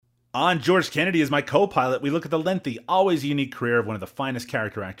On George Kennedy as my co-pilot, we look at the lengthy, always unique career of one of the finest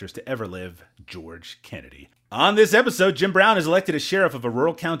character actors to ever live, George Kennedy. On this episode, Jim Brown is elected as sheriff of a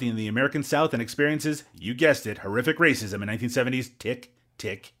rural county in the American South and experiences, you guessed it, horrific racism in 1970s. Tick,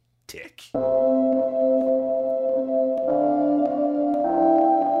 tick, tick.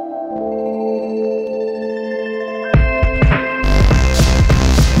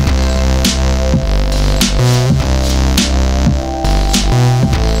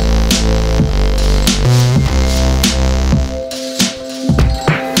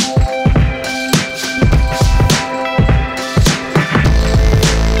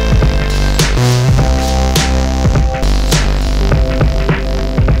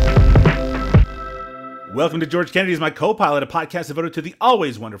 Welcome to George Kennedy as my co-pilot, a podcast devoted to the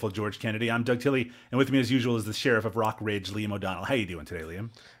always wonderful George Kennedy. I'm Doug Tilley, and with me as usual is the sheriff of Rock Ridge, Liam O'Donnell. How you doing today, Liam?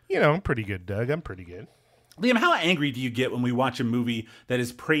 You know, I'm pretty good, Doug. I'm pretty good. Liam, how angry do you get when we watch a movie that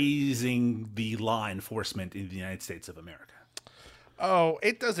is praising the law enforcement in the United States of America? Oh,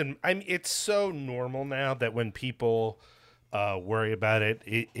 it doesn't. I mean, it's so normal now that when people worry about it,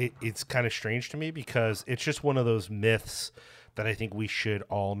 it's kind of strange to me because it's just one of those myths that I think we should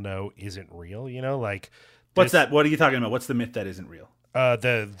all know isn't real. You know, like what's that? What are you talking about? What's the myth that isn't real?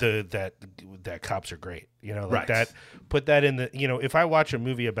 That cops are great. You know, like right. that. Put that in the. You know, if I watch a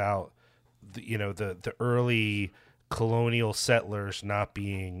movie about the early colonial settlers not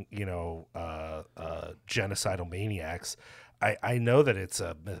being genocidal maniacs, I know that it's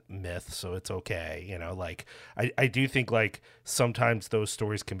a myth, so it's okay. You know, like I do think like sometimes those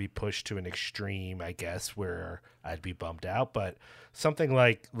stories can be pushed to an extreme, I guess, where I'd be bummed out. But something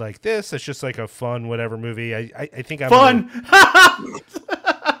like this, it's just like a fun whatever movie. I think I'm fun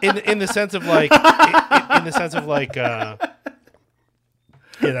in the sense of like in the sense of like yeah,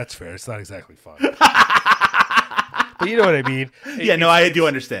 that's fair. It's not exactly fun. But you know what I mean? Yeah, no, I do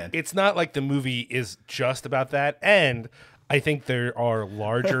understand. It's not like the movie is just about that. And I think there are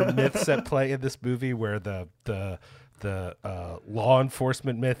larger myths at play in this movie where the law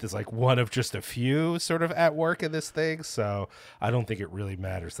enforcement myth is like one of just a few sort of at work in this thing. So I don't think it really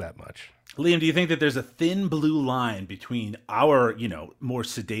matters that much. Liam, do you think that there's a thin blue line between our, more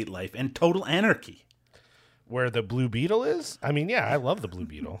sedate life and total anarchy? Where the Blue Beetle is? I mean, yeah, I love the Blue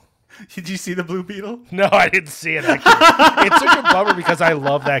Beetle. Did you see the Blue Beetle? No, I didn't see it, actually. It's such a bummer because I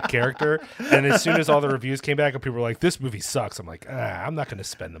love that character. And as soon as all the reviews came back and people were like, this movie sucks, I'm like, I'm not going to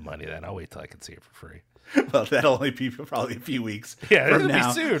spend the money then. I'll wait till I can see it for free. Well, that'll only be probably a few weeks. Yeah, it'll be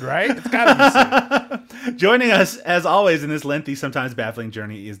soon, right? It's got to be soon. Joining us, as always, in this lengthy, sometimes baffling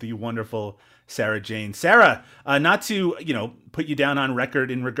journey is the wonderful Sarah Jane. Sarah, not to, put you down on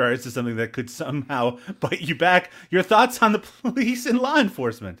record in regards to something that could somehow bite you back, your thoughts on the police and law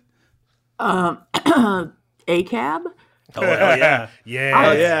enforcement? ACAB? Oh, hell yeah. Yeah.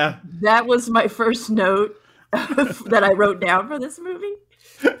 Oh, yeah. That was my first note that I wrote down for this movie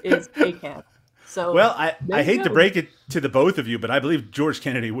is ACAB. So, well, I hate to break it to the both of you, but I believe George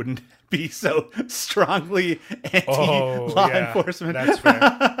Kennedy wouldn't be so strongly anti-law enforcement. That's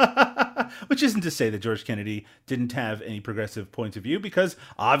fair. Which isn't to say that George Kennedy didn't have any progressive points of view, because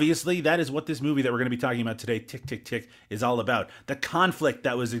obviously that is what this movie that we're going to be talking about today, Tick, Tick, Tick, is all about. The conflict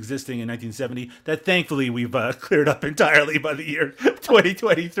that was existing in 1970 that thankfully we've cleared up entirely by the year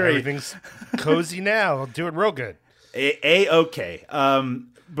 2023. Everything's cozy now. Doing real good. A-okay.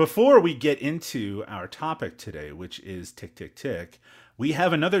 Before we get into our topic today, which is Tick, Tick, Tick, we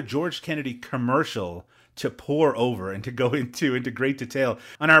have another George Kennedy commercial to pour over and to go into great detail.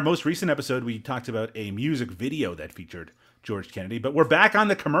 On our most recent episode, we talked about a music video that featured George Kennedy, but we're back on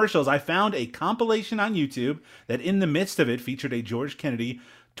the commercials. I found a compilation on YouTube that in the midst of it featured a George Kennedy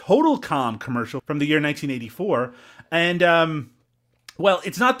Total Calm commercial from the year 1984. And, well,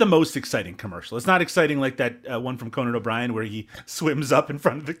 it's not the most exciting commercial. It's not exciting like that one from Conan O'Brien where he swims up in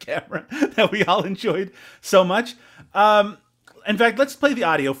front of the camera that we all enjoyed so much. In fact, let's play the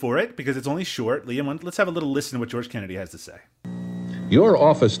audio for it because it's only short. Liam, let's have a little listen to what George Kennedy has to say. Your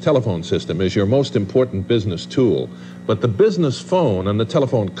office telephone system is your most important business tool, but the business phone and the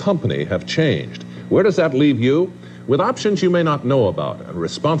telephone company have changed. Where does that leave you? With options you may not know about and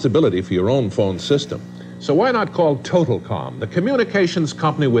responsibility for your own phone system. So why not call TotalCom, the communications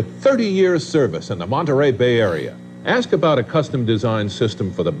company with 30 years service in the Monterey Bay Area? Ask about a custom-designed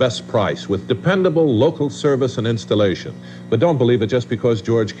system for the best price with dependable local service and installation. But don't believe it just because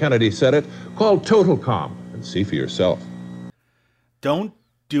George Kennedy said it. Call TotalCom and see for yourself. Don't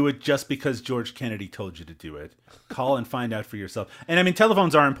do it just because George Kennedy told you to do it. Call and find out for yourself. And I mean,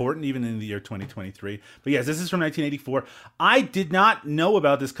 telephones are important even in the year 2023. But yes, this is from 1984. I did not know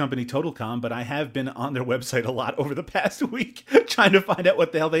about this company, TotalCom, but I have been on their website a lot over the past week trying to find out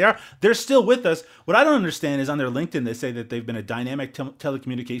what the hell they are. They're still with us. What I don't understand is on their LinkedIn, they say that they've been a dynamic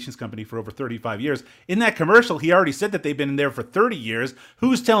telecommunications company for over 35 years. In that commercial, he already said that they've been in there for 30 years.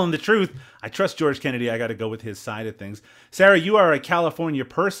 Who's telling the truth? I trust George Kennedy. I got to go with his side of things. Sarah, you are a California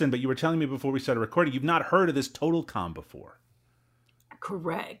person, but you were telling me before we started recording, you've not heard of this TotalCom before.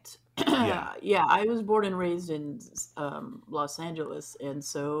 Correct. Yeah. Yeah, I was born and raised in Los Angeles. And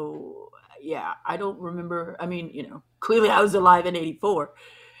so, yeah, I don't remember. I mean, clearly I was alive in 84.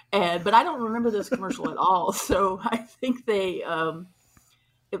 But I don't remember this commercial at all. So I think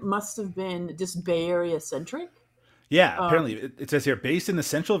it must have been just Bay Area centric. Yeah, apparently it says here, based in the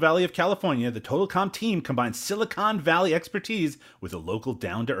Central Valley of California, the TotalCom team combines Silicon Valley expertise with a local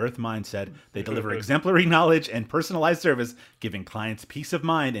down-to-earth mindset. They deliver exemplary knowledge and personalized service, giving clients peace of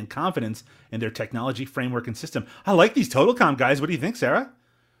mind and confidence in their technology framework and system. I like these TotalCom guys. What do you think, Sarah?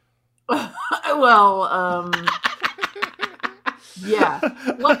 Well, yeah.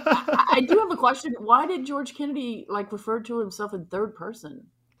 Well, I do have a question. Why did George Kennedy refer to himself in third person?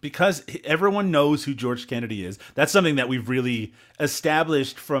 Because everyone knows who George Kennedy is. That's something that we've really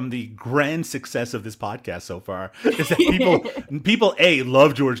established from the grand success of this podcast so far. Is that people A,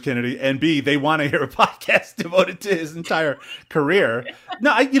 love George Kennedy, and B, they want to hear a podcast devoted to his entire career.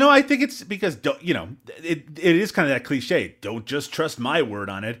 No, I think it's because it is kind of that cliche. Don't just trust my word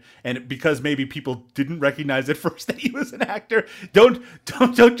on it. And because maybe people didn't recognize at first that he was an actor, don't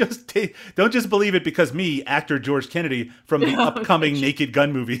just believe it because me, actor George Kennedy from the upcoming Naked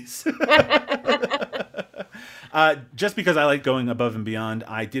Gun movie. Just because I like going above and beyond,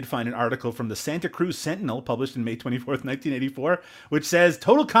 I did find an article from the Santa Cruz Sentinel published in May 24th, 1984, which says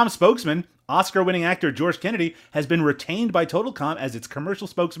TotalCom spokesman, Oscar-winning actor George Kennedy has been retained by TotalCom as its commercial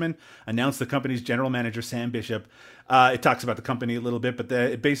spokesman, announced the company's general manager, Sam Bishop. It talks about the company a little bit, but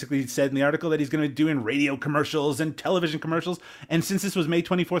it basically said in the article that he's going to be doing radio commercials and television commercials. And since this was May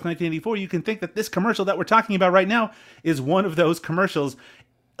 24th, 1984, you can think that this commercial that we're talking about right now is one of those commercials.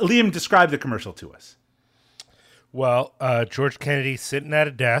 Liam, describe the commercial to us. Well, George Kennedy's sitting at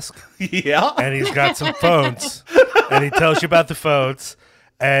a desk. Yeah. And he's got some phones. And he tells you about the phones.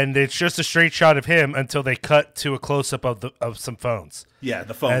 And it's just a straight shot of him until they cut to a close-up of some phones. Yeah,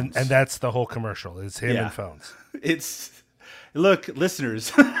 the phones. And that's the whole commercial, is him and phones. Look,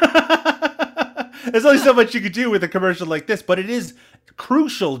 listeners, there's only so much you could do with a commercial like this, but it is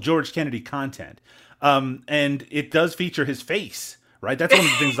crucial George Kennedy content. And it does feature his face. Right? That's one of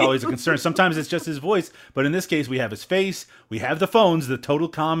the things that's always a concern. Sometimes it's just his voice, but in this case, we have his face, we have the phones, the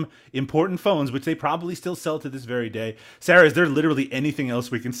TotalCom important phones, which they probably still sell to this very day. Sarah, is there literally anything else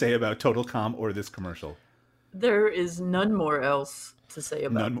we can say about TotalCom or this commercial? There is none more else to say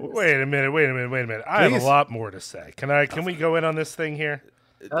about this. Wait a minute. I have a lot more to say. Can we go in on this thing here?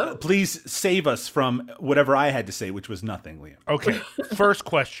 Please save us from whatever I had to say, which was nothing, Liam. Okay, first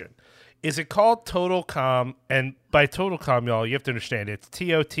question. Is it called TotalCom? And by TotalCom, y'all, you have to understand it's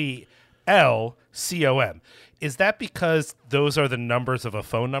TOTLCOM. Is that because those are the numbers of a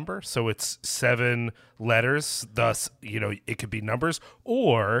phone number? So it's 7 letters, thus, it could be numbers.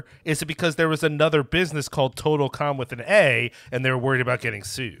 Or is it because there was another business called TotalCom with an A and they were worried about getting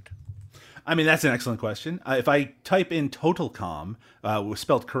sued? I mean, that's an excellent question. If I type in TotalCom,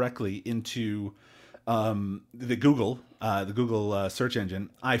 spelled correctly, into the Google search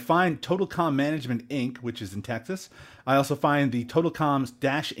engine, I find TotalCom Management Inc., which is in Texas. I also find the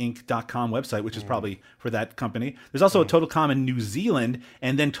TotalComs-Inc.com website, which is probably for that company. There's also a TotalCom in New Zealand,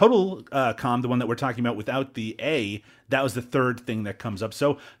 and then TotalCom, the one that we're talking about without the A, that was the third thing that comes up.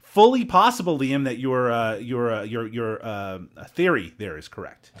 So fully possible, Liam, that your theory there is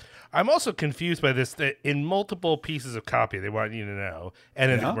correct. I'm also confused by this, that in multiple pieces of copy they want you to know,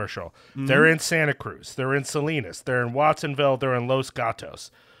 and in the commercial, they're in Santa Cruz, they're in Salinas, they're in Watsonville, they're in Los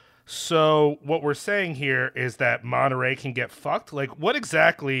Gatos. So what we're saying here is that Monterey can get fucked? What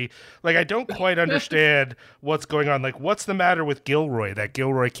exactly, I don't quite understand what's going on. What's the matter with Gilroy, that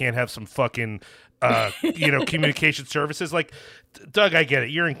Gilroy can't have some fucking, communication services? Doug, I get it.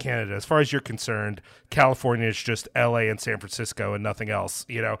 You're in Canada. As far as you're concerned, California is just LA and San Francisco and nothing else,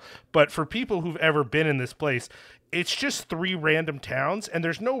 But for people who've ever been in this place, it's just 3 random towns, and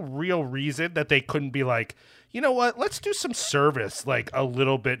there's no real reason that they couldn't be you know what? Let's do some service a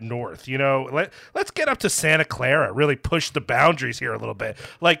little bit north. Let's get up to Santa Clara, really push the boundaries here a little bit.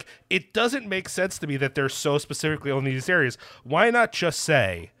 It doesn't make sense to me that they're so specifically on these areas. Why not just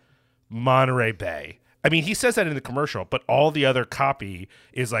say Monterey Bay? I mean, he says that in the commercial, but all the other copy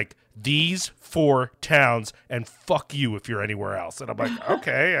is like, these 4 towns and fuck you if you're anywhere else. And I'm like,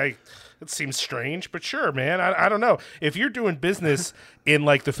 okay, it seems strange, but sure, man. I don't know. If you're doing business in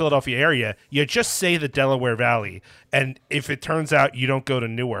like the Philadelphia area, you just say the Delaware Valley. And if it turns out you don't go to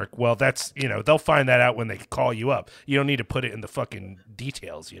Newark, well, that's, they'll find that out when they call you up. You don't need to put it in the fucking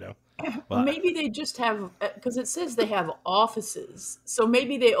details, Well, maybe they just have, because it says they have offices. So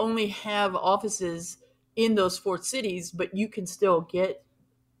maybe they only have offices in those 4 cities, but you can still get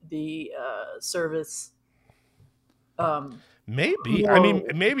the service. Maybe. More, I mean,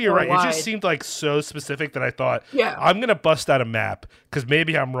 maybe you're right. wide. It just seemed like so specific that I thought, Yeah. I'm going to bust out a map because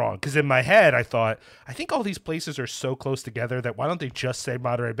maybe I'm wrong. Because in my head, I thought, I think all these places are so close together that why don't they just say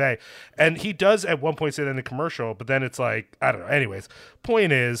Monterey Bay? And he does at one point say that in the commercial, but then it's like, I don't know. Anyways,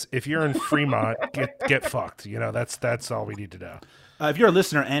 point is, if you're in Fremont, get fucked. That's all we need to know. If you're a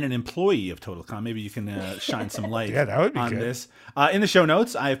listener and an employee of TotalCom, maybe you can shine some light Yeah, that would be on good. this. In the show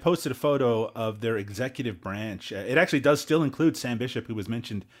notes, I have posted a photo of their executive branch. It actually does still include Sam Bishop, who was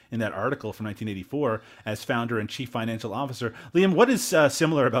mentioned in that article from 1984 as founder and chief financial officer. Liam, what is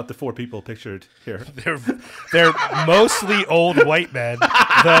similar about the 4 people pictured here? They're mostly old white men,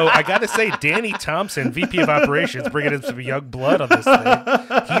 though I got to say, Danny Thompson, VP of Operations, bringing in some young blood on this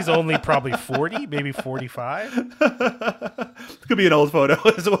thing. He's only probably 40, maybe 45. Could be an old photo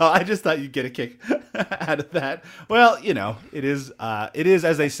as well. I just thought you'd get a kick out of that. Well, it is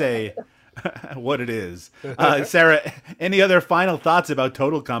as they say, what it is. Sarah, any other final thoughts about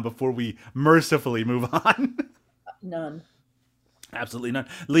TotalCom before we mercifully move on? None. Absolutely none.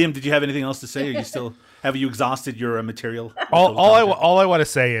 Liam, did you have anything else to say? Have you exhausted your material? All I want to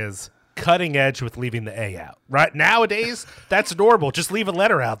say is cutting edge with leaving the A out. Right nowadays, that's normal. Just leave a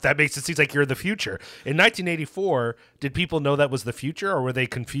letter out. That makes it seem like you're in the future. In 1984, did people know that was the future, or were they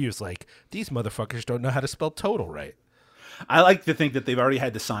confused? Like, these motherfuckers don't know how to spell total right. I like to think that they've already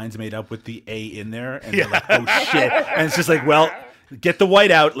had the signs made up with the A in there, and they're like, oh shit. And it's just like, well, get the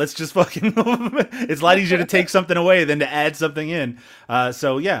white out. Let's just fucking. It's a lot easier to take something away than to add something in.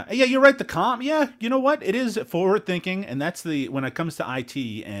 So yeah, you're right. The comp, yeah, you know what? It is forward thinking, and that's when it comes to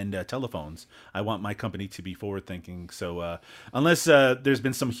IT and telephones, I want my company to be forward thinking. So unless there's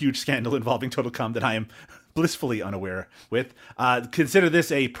been some huge scandal involving TotalCom that I am blissfully unaware with, consider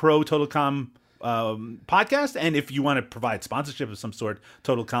this a pro TotalCom podcast, and if you want to provide sponsorship of some sort,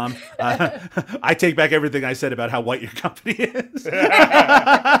 TotalCom, I take back everything I said about how white your company is.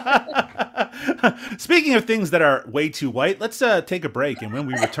 Speaking of things that are way too white, let's take a break, and when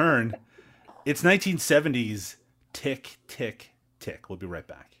we return, it's 1970s tick, tick, tick. We'll be right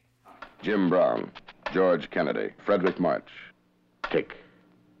back. Jim Brown, George Kennedy, Frederick March. Tick,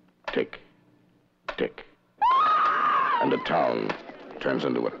 tick, tick. And the town turns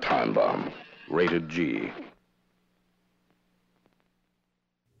into a time bomb. Rated G.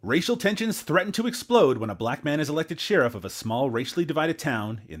 Racial tensions threaten to explode when a black man is elected sheriff of a small, racially divided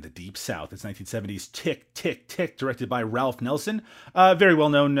town in the Deep South. It's 1970s Tick, Tick, Tick, directed by Ralph Nelson, a very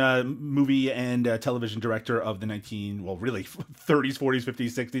well-known movie and television director of the 30s, 40s,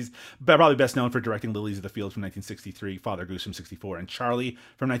 50s, 60s, but probably best known for directing Lilies of the Field from 1963, Father Goose from 64, and Charlie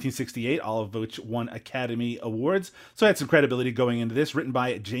from 1968, all of which won Academy Awards. So I had some credibility going into this, written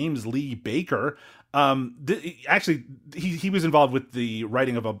by James Lee Baker. Actually, he was involved with the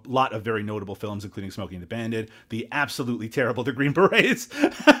writing of a lot of very notable films, including Smokey and the Bandit, the absolutely terrible The Green Berets,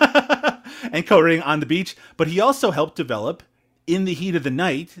 and Co-writing On the Beach. But he also helped develop In the Heat of the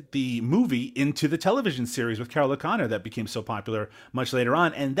Night, the movie, into the television series with Carol O'Connor that became so popular much later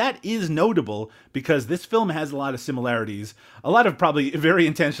on. And that is notable because this film has a lot of similarities, a lot of probably very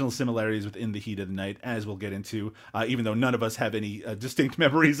intentional similarities with In the Heat of the Night, as we'll get into, even though none of us have any distinct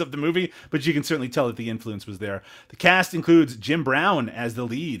memories of the movie, but you can certainly tell that the influence was there. The cast includes Jim Brown as the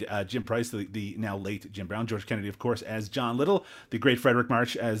lead, Jim Price, the now late Jim Brown, George Kennedy, of course, as John Little, the great Frederick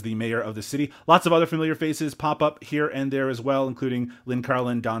March as the mayor of the city. Lots of other familiar faces pop up here and there as well, including Lynn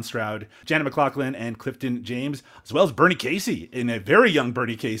Carlin, Don Stroud, Janet McLaughlin, and Clifton James, as well as Bernie Casey, in a very young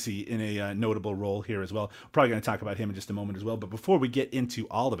Bernie Casey, in a notable role here as well. We're probably going to talk about him in just a moment as well. But before we get into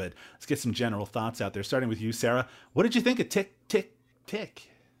all of it, let's get some general thoughts out there, starting with you, Sarah. What did you think of Tick, Tick, Tick?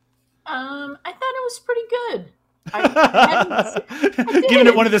 I thought it was pretty good. I Giving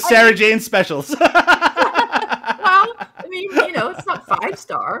it one of the Sarah Jane specials. Well, I mean, it's not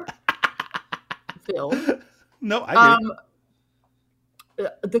 5-star film. No, I agree.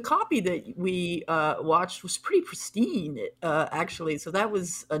 The copy that we watched was pretty pristine, actually. So that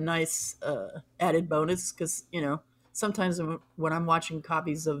was a nice added bonus because, sometimes when I'm watching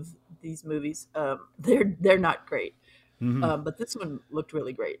copies of these movies, they're not great. Mm-hmm. But this one looked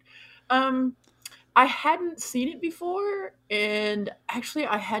really great. I hadn't seen it before, and actually,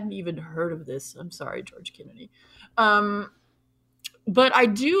 I hadn't even heard of this. I'm sorry, George Kennedy. Um, but I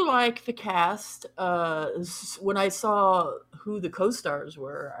do like the cast. When I saw who the co-stars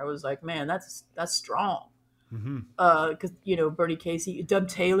were, I was like, man, that's strong. Hmm. Because Bernie Casey, Dub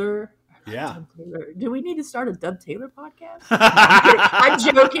Taylor. Yeah. Dub Taylor. Do we need to start a Dub Taylor podcast? No, I'm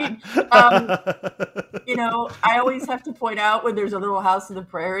joking. I always have to point out when there's a Little House on the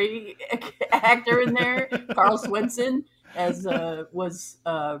Prairie actor in there, Carl Swenson, as was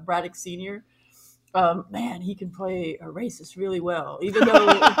Braddock Sr. Man, he can play a racist really well, even though,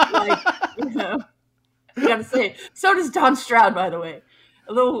 like, I gotta say, so does Don Stroud, by the way.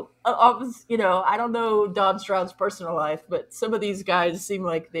 A little, I don't know Don Stroud's personal life, but some of these guys seem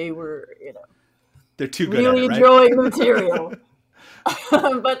like they were, They're too good really at it, right? enjoying material.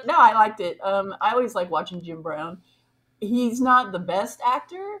 But no, I liked it. I always like watching Jim Brown. He's not the best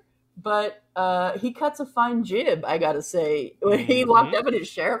actor, but he cuts a fine jib, I gotta say. When he walked up in his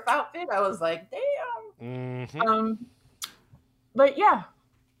sheriff outfit, I was like, damn. But yeah,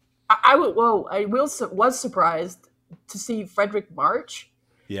 I was surprised to see Frederick March.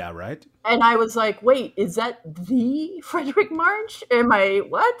 Yeah, right? And I was like, wait, is that the Frederick March? Am I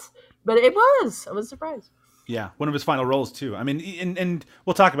what? But it was. I was surprised. Yeah, one of his final roles too. I mean, and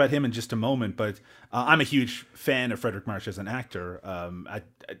we'll talk about him in just a moment. But I'm a huge fan of Frederick March as an actor.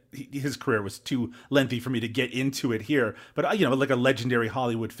 His career was too lengthy for me to get into it here. But like a legendary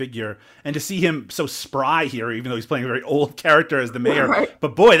Hollywood figure, and to see him so spry here, even though he's playing a very old character as the mayor. Right.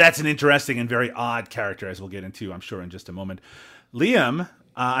 But boy, that's an interesting and very odd character, as we'll get into, I'm sure, in just a moment. Liam,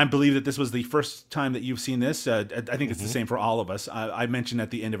 I believe that this was the first time that you've seen this. I think it's the same for all of us. I mentioned at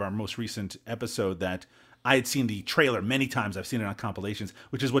the end of our most recent episode that I had seen the trailer many times. I've seen it on compilations,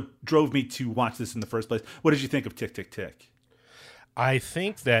 which is what drove me to watch this in the first place. What did you think of Tick, Tick, Tick? I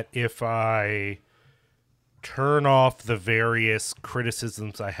think that if I turn off the various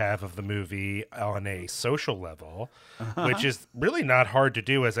criticisms I have of the movie on a social level, which is really not hard to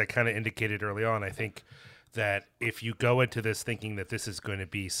do, as I kind of indicated early on, I think that if you go into this thinking that this is going to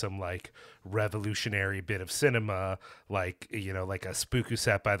be some like revolutionary bit of cinema, like like a spook who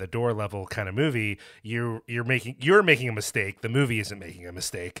sat by the door level kind of movie, you're making a mistake. The movie isn't making a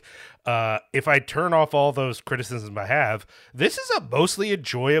mistake. If I turn off all those criticisms I have, this is a mostly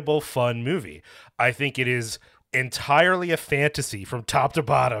enjoyable, fun movie. I think it is entirely a fantasy from top to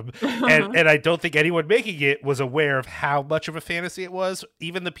bottom, and I don't think anyone making it was aware of how much of a fantasy it was.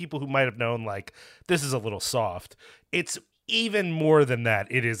 Even the people who might have known, like, this is a little soft, it's even more than that.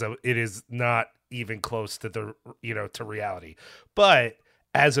 It is not even close to the to reality. But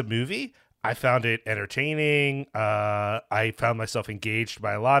as a movie, I found it entertaining. I found myself engaged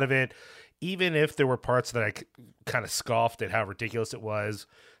by a lot of it, even if there were parts that I kind of scoffed at how ridiculous it was.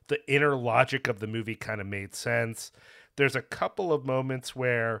 The inner logic of the movie kind of made sense. There's a couple of moments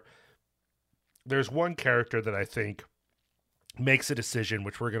where there's one character that I think makes a decision,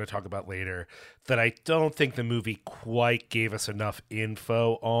 which we're going to talk about later, that I don't think the movie quite gave us enough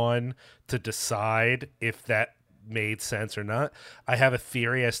info on to decide if that made sense or not. I have a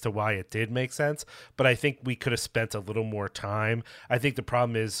theory as to why it did make sense, but I think we could have spent a little more time. I think the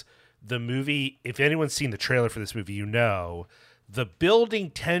problem is the movie, if anyone's seen the trailer for this movie, the building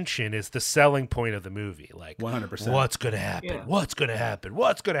tension is the selling point of the movie. Like, 100%. What's going to happen? Yeah. What's going to happen?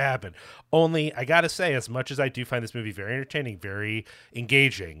 What's going to happen? Only, I got to say, as much as I do find this movie very entertaining, very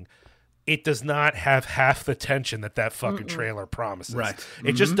engaging, it does not have half the tension that fucking trailer promises. Right.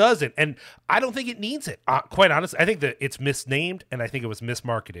 It just doesn't. And I don't think it needs it. Quite honestly, I think that it's misnamed, and I think it was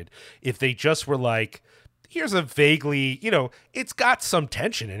mismarketed. If they just were like, here's a vaguely, it's got some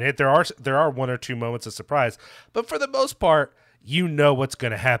tension in it. There are one or two moments of surprise, but for the most part, what's going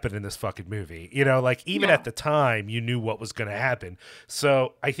to happen in this fucking movie. Even at the time, you knew what was going to happen.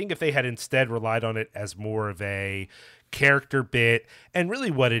 So I think if they had instead relied on it as more of a character bit, and really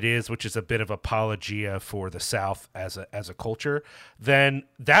what it is, which is a bit of apologia for the South as a culture, then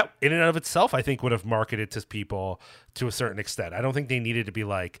that in and of itself, I think, would have marketed to people to a certain extent. I don't think they needed to be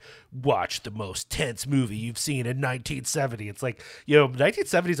like, watch the most tense movie you've seen in 1970. It's like,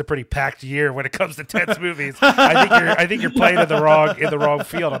 1970 is a pretty packed year when it comes to tense movies. I think you're playing in the wrong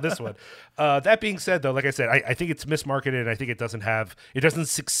field on this one. That being said, though, like I said, I think it's mismarketed, and I think it doesn't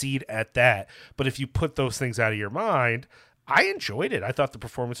succeed at that. But if you put those things out of your mind, I enjoyed it. I thought the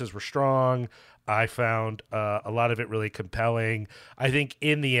performances were strong. I found a lot of it really compelling. I think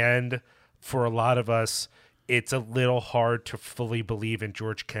in the end, for a lot of us, it's a little hard to fully believe in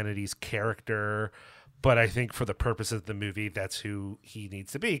George Kennedy's character, but I think for the purpose of the movie, that's who he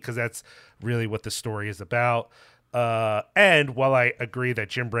needs to be, because that's really what the story is about. And while I agree that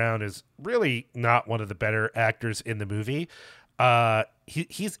Jim Brown is really not one of the better actors in the movie,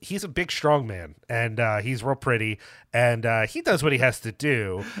 he's a big, strong man, and he's real pretty, and he does what he has to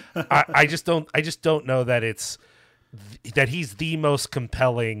do. I just don't know that that he's the most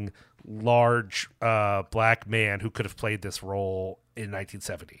compelling large black man who could have played this role in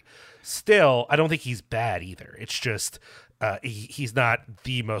 1970. Still, I don't think he's bad either. It's just he's not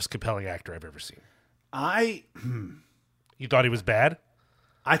the most compelling actor I've ever seen. You thought he was bad?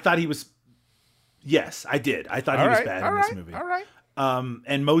 I thought he was. Yes, I did. I thought he was bad in this movie. All right.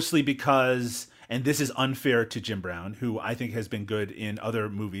 And mostly because, and this is unfair to Jim Brown, who I think has been good in other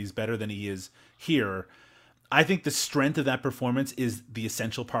movies, better than he is here. I think the strength of that performance is the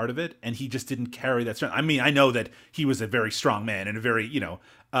essential part of it, and he just didn't carry that strength. I mean, I know that he was a very strong man and a very,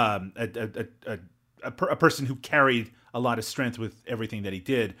 a person who carried a lot of strength with everything that he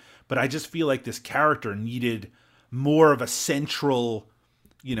did. But I just feel like this character needed more of a central,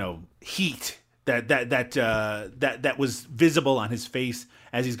 heat that was visible on his face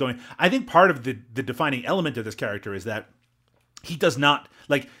as he's going. I think part of the defining element of this character is that he does not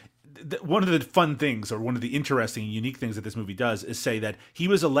like. One of the fun things, or one of the interesting, unique things that this movie does, is say that he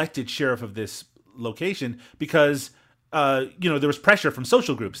was elected sheriff of this location because there was pressure from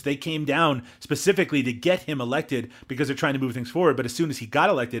social groups. They came down specifically to get him elected because they're trying to move things forward. But as soon as he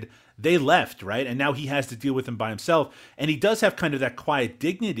got elected, they left, right? And now he has to deal with them by himself. And he does have kind of that quiet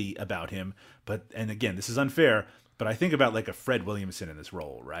dignity about him. And again, this is unfair, but I think about like a Fred Williamson in this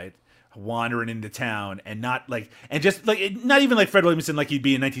role, right? Wandering into town and not even like Fred Williamson like he'd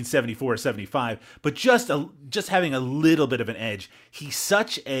be in 1974 or 75, but just having a little bit of an edge. He's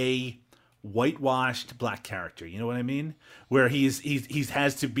such a whitewashed black character, you know what I mean? Where he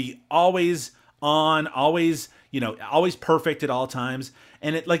has to be always on, always perfect at all times,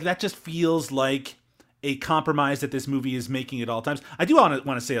 and it like that just feels like a compromise that this movie is making at all times. I do want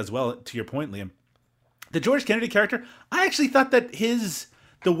to say as well, to your point, Liam, the George Kennedy character, I actually thought that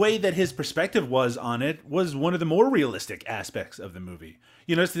the way that his perspective was on it was one of the more realistic aspects of the movie.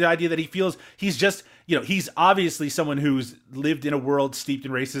 It's the idea that he feels he's just, he's obviously someone who's lived in a world steeped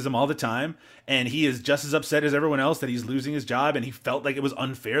in racism all the time. And he is just as upset as everyone else that he's losing his job. And he felt like it was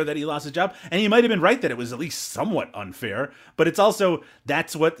unfair that he lost his job. And he might have been right that it was at least somewhat unfair. But it's also,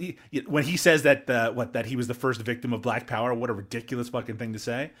 that's what, when he says that, that he was the first victim of Black Power, what a ridiculous fucking thing to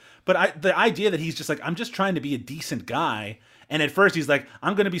say. But the idea that he's just like, I'm just trying to be a decent guy. And at first he's like,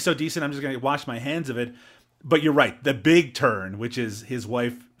 I'm going to be so decent, I'm just going to wash my hands of it. But you're right. The big turn, which is his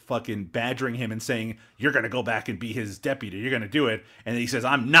wife fucking badgering him and saying, you're going to go back and be his deputy. You're going to do it. And he says,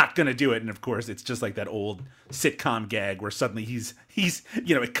 I'm not going to do it. And of course, it's just like that old sitcom gag where suddenly he's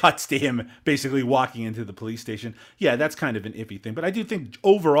it cuts to him basically walking into the police station. Yeah, that's kind of an iffy thing. But I do think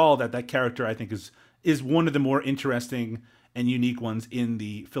overall that character, I think, is one of the more interesting and unique ones in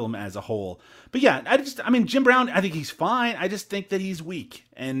the film as a whole. But yeah, Jim Brown, I think he's fine. I just think that he's weak.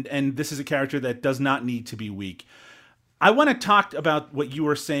 And this is a character that does not need to be weak. I want to talk about what you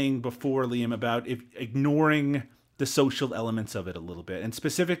were saying before, Liam, about ignoring the social elements of it a little bit. And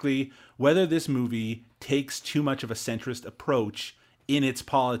specifically, whether this movie takes too much of a centrist approach in its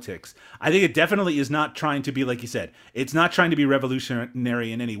politics. I think it definitely is not trying to be, like you said, it's not trying to be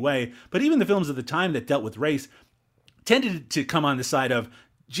revolutionary in any way. But even the films of the time that dealt with race tended to come on the side of,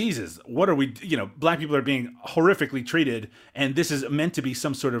 Jesus, what are we, black people are being horrifically treated, and this is meant to be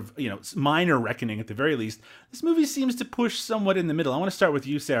some sort of, minor reckoning at the very least. This movie seems to push somewhat in the middle. I want to start with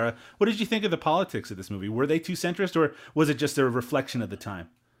you, Sarah. What did you think of the politics of this movie? Were they too centrist, or was it just a reflection of the time?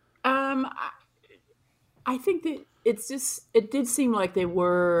 I think that it did seem like they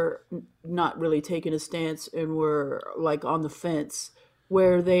were not really taking a stance and were like on the fence,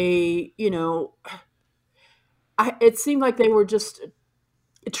 where they, it seemed like they were just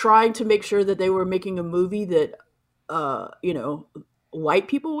trying to make sure that they were making a movie that, white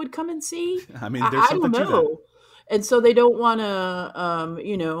people would come and see. I mean, there's something to that. And so they don't want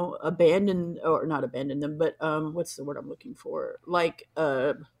to, abandon, or not abandon them, but what's the word I'm looking for? Like,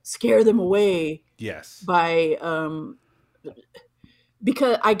 scare them away. Yes. By,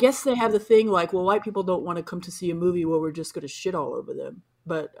 because I guess they have the thing like, well, white people don't want to come to see a movie where we're just going to shit all over them.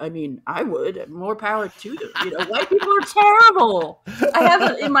 But I mean, I would. More power to them. White people are terrible. I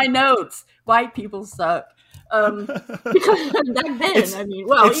have it in my notes. White people suck. Because back then,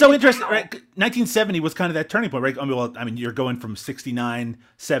 it's so interesting. Right? 1970 was kind of that turning point, right? You're going from 69,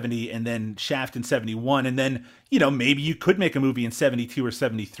 70, and then Shaft in 71, and then maybe you could make a movie in 72 or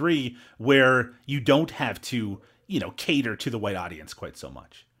 73 where you don't have to cater to the white audience quite so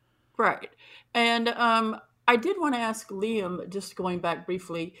much. Right, and I did want to ask Liam, just going back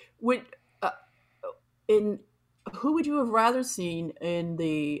briefly, who would you have rather seen in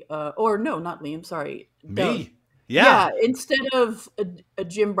the or no, not Liam, sorry, Doug. Me? Yeah. Yeah, instead of a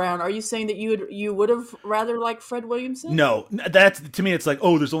Jim Brown, are you saying that you would have rather liked Fred Williamson? No, that's to me. It's like,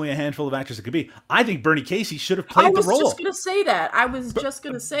 oh, there's only a handful of actors it could be. I think Bernie Casey should have I played the was just role. going to say that. I was just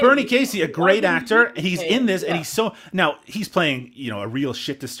going to say Bernie Casey, a why great didn't actor. you He's say in it? this, and Yeah. he's so now he's playing, a real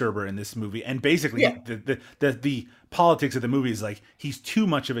shit disturber in this movie. And basically, Yeah. the politics of the movie is like he's too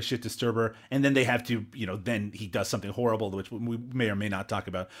much of a shit disturber, and then they have to, then he does something horrible, which we may or may not talk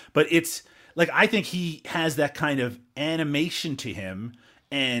about. But it's like I think he has that kind of animation to him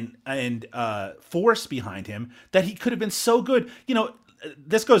and force behind him that he could have been so good.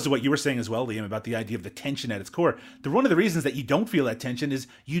 This goes to what you were saying as well, Liam, about the idea of the tension at its core. One of the reasons that you don't feel that tension is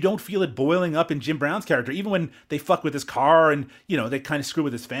you don't feel it boiling up in Jim Brown's character. Even when they fuck with his car and, they kind of screw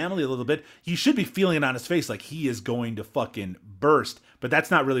with his family a little bit, you should be feeling it on his face like he is going to fucking burst. But that's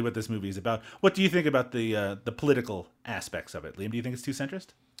not really what this movie is about. What do you think about the political aspects of it, Liam? Do you think it's too centrist?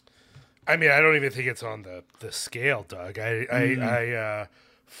 I mean, I don't even think it's on the scale, Doug.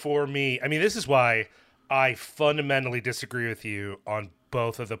 For me, I mean, this is why I fundamentally disagree with you on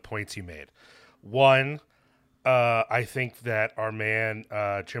both of the points you made. One, I think that our man,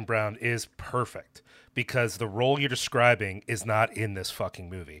 Jim Brown, is perfect because the role you're describing is not in this fucking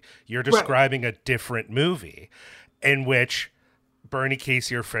movie. You're describing a different movie in which Bernie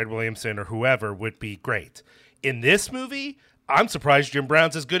Casey or Fred Williamson or whoever would be great. In this movie, I'm surprised Jim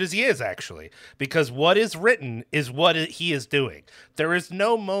Brown's as good as he is, actually, because what is written is what he is doing. There is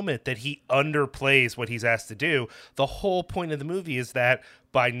no moment that he underplays what he's asked to do. The whole point of the movie is that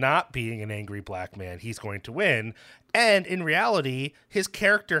by not being an angry black man, he's going to win. And in reality, his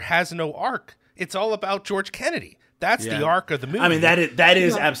character has no arc. It's all about George Kennedy. That's the arc of the movie. I mean, that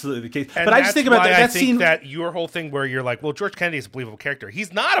is absolutely the case. And but I just think about that scene. That your whole thing where you're like, well, George Kennedy is a believable character.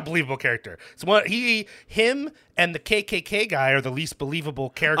 He's not a believable character. So him and the KKK guy are the least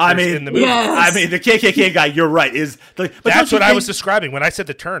believable characters in the movie. Yes. I mean, the KKK guy, you're right. But that's what I was describing when I said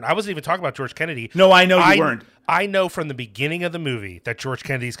the turn. I wasn't even talking about George Kennedy. No, I know you weren't. I know from the beginning of the movie that George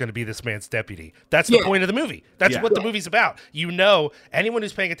Kennedy is going to be this man's deputy. That's the point of the movie. That's what the movie's about. Anyone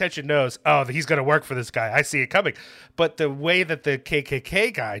who's paying attention knows, oh, he's going to work for this guy. I see it coming. But the way that the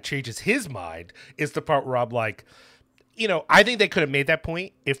KKK guy changes his mind is the part where I'm like, I think they could have made that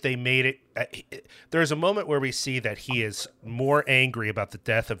point if they made it. There's a moment where we see that he is more angry about the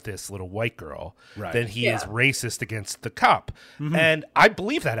death of this little white girl than he is racist against the cop. Mm-hmm. And I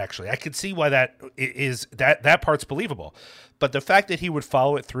believe that, actually. I could see why that part's believable. But the fact that he would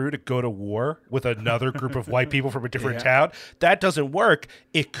follow it through to go to war with another group of white people from a different town, that doesn't work.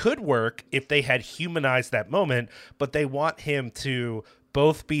 It could work if they had humanized that moment, but they want him to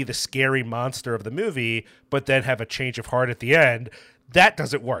both be the scary monster of the movie, but then have a change of heart at the end. That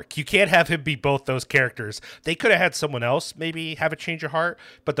doesn't work. You can't have him be both those characters. They could have had someone else maybe have a change of heart,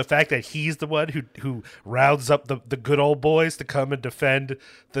 but the fact that he's the one who rounds up the good old boys to come and defend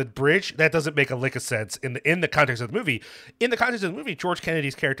the bridge, that doesn't make a lick of sense in the context of the movie. In the context of the movie, George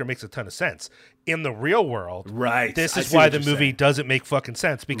Kennedy's character makes a ton of sense. In the real world, this is why the movie doesn't make fucking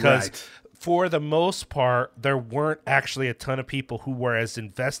sense, because for the most part, there weren't actually a ton of people who were as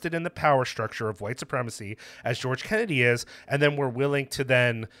invested in the power structure of white supremacy as George Kennedy is, and then were willing to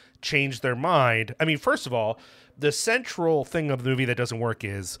then change their mind. I mean, first of all, the central thing of the movie that doesn't work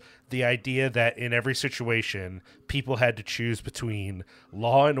is the idea that in every situation, people had to choose between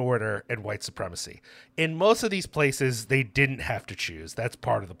law and order and white supremacy. In most of these places, they didn't have to choose. That's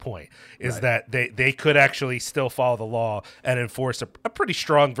part of the point, is that they could actually still follow the law and enforce a pretty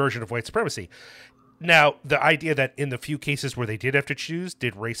strong version of white supremacy. Now, the idea that in the few cases where they did have to choose,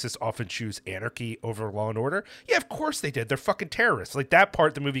 did racists often choose anarchy over law and order? Yeah, of course they did. They're fucking terrorists. Like, that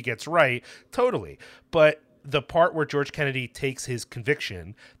part the movie gets right, totally. But the part where George Kennedy takes his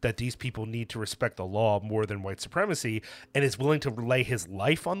conviction that these people need to respect the law more than white supremacy and is willing to lay his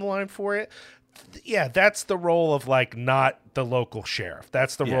life on the line for it, yeah, that's the role of, like, not the local sheriff.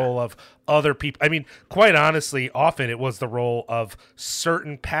 That's the role of other people. I mean, quite honestly, often it was the role of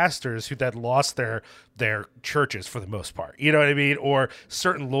certain pastors who then lost their churches for the most part. You know what I mean? Or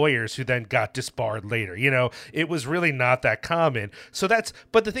certain lawyers who then got disbarred later. You know, it was really not that common. So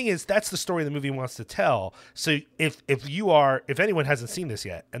but the thing is, that's the story the movie wants to tell. So if anyone hasn't seen this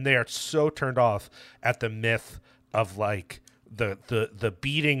yet and they are so turned off at the myth of, like, the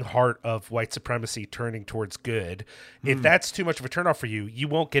beating heart of white supremacy turning towards good, if that's too much of a turnoff for you, you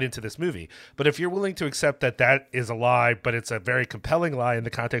won't get into this movie. But if you're willing to accept that is a lie, but it's a very compelling lie in the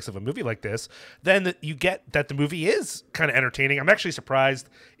context of a movie like this, then you get that the movie is kind of entertaining. I'm actually surprised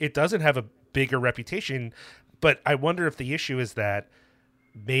it doesn't have a bigger reputation, but I wonder if the issue is that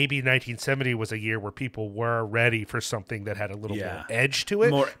maybe 1970 was a year where people were ready for something that had a little Yeah. more edge to it.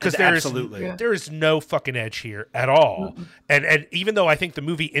 More- Because absolutely. Yeah. there is no fucking edge here at all. And even though I think the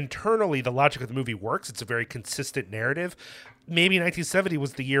movie internally, the logic of the movie works, it's a very consistent narrative. Maybe 1970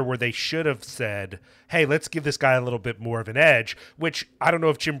 was the year where they should have said, hey, let's give this guy a little bit more of an edge, which I don't know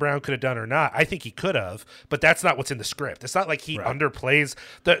if Jim Brown could have done or not. I think he could have, but that's not what's in the script. It's not like he underplays.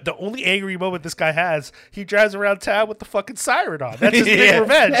 The only angry moment this guy has, he drives around town with the fucking siren on. That's his big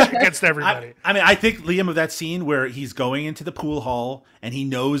revenge against everybody. I mean, I think, Liam, of that scene where he's going into the pool hall and he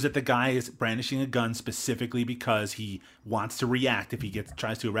knows that the guy is brandishing a gun specifically because he wants to react if he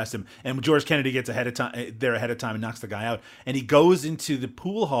tries to arrest him. And George Kennedy gets ahead of time and knocks the guy out. And he goes into the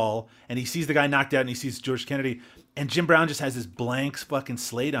pool hall and he sees the guy knocked out and he sees George Kennedy. And Jim Brown just has this blank fucking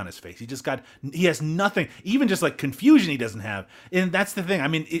slate on his face. He has nothing, even just like confusion he doesn't have. And that's the thing. I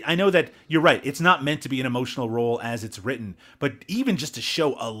mean, I know that you're right. It's not meant to be an emotional role as it's written, but even just to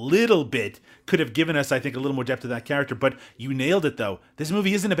show a little bit could have given us, I think, a little more depth to that character. But you nailed it, though. This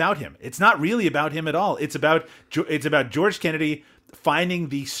movie isn't about him. It's not really about him at all. It's about George Kennedy finding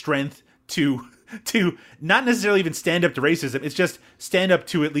the strength to not necessarily even stand up to racism. It's just stand up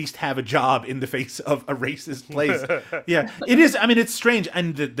to at least have a job in the face of a racist place. Yeah, it is. I mean, it's strange.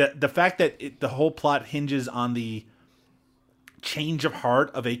 And the fact that the whole plot hinges on the change of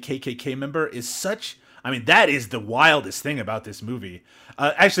heart of a KKK member is such... I mean, that is the wildest thing about this movie.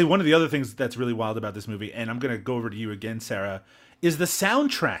 Actually, one of the other things that's really wild about this movie, and I'm going to go over to you again, Sarah, is the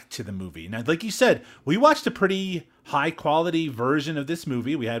soundtrack to the movie. Now, like you said, we watched a pretty high-quality version of this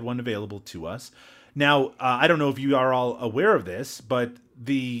movie. We had one available to us. Now, I don't know if you are all aware of this, but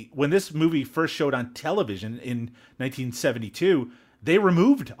when this movie first showed on television in 1972, they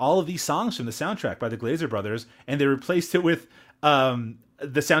removed all of these songs from the soundtrack by the Glazer Brothers, and they replaced it with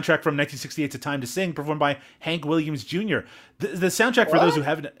the soundtrack from 1968's "A Time to Sing," performed by Hank Williams Jr. The soundtrack, for those who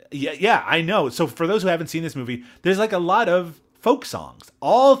haven't... Yeah, I know. So for those who haven't seen this movie, there's like a lot of folk songs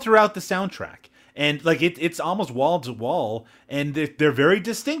all throughout the soundtrack. And like it's almost wall to wall, and they're very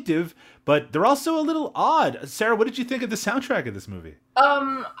distinctive, but they're also a little odd. Sarah, what did you think of the soundtrack of this movie?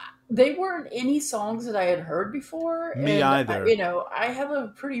 They weren't any songs that I had heard before. Me either. I have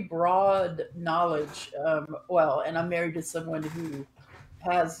a pretty broad knowledge. And I'm married to someone who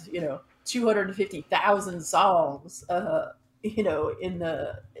has 250,000 songs in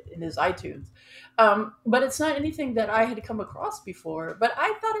his iTunes, but it's not anything that I had come across before. But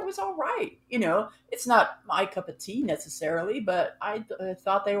I thought it was all right. It's not my cup of tea necessarily, but I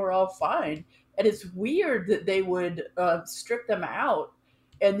thought they were all fine. And it's weird that they would strip them out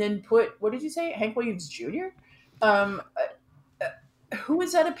and then put, what did you say, Hank Williams Jr.? Who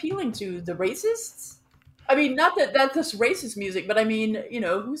is that appealing to? The racists? I mean, not that that's just racist music, but I mean,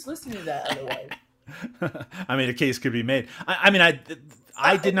 who's listening to that otherwise? I mean, a case could be made. I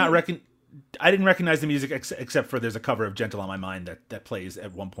didn't recognize the music except for there's a cover of "Gentle on My Mind" that plays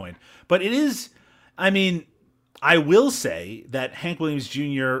at one point. But it is, I mean, I will say that Hank Williams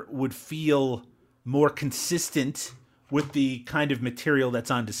Jr. would feel more consistent with the kind of material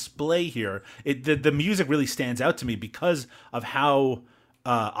that's on display here. The music really stands out to me because of how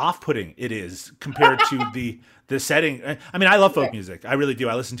off-putting it is compared to the setting. I mean, I love folk music. I really do.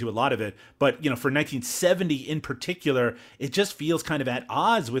 I listen to a lot of it. But, for 1970 in particular, it just feels kind of at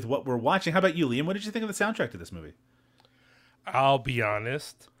odds with what we're watching. How about you, Liam? What did you think of the soundtrack to this movie? I'll be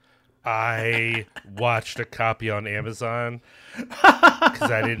honest. I watched a copy on Amazon because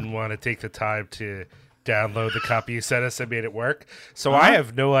I didn't want to take the time to download the copy you sent us and made it work. So I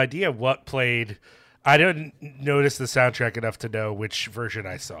have no idea what played. I didn't notice the soundtrack enough to know which version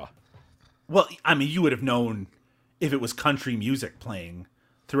I saw. Well, I mean, you would have known if it was country music playing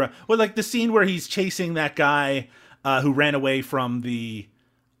throughout. Well, like the scene where he's chasing that guy who ran away from the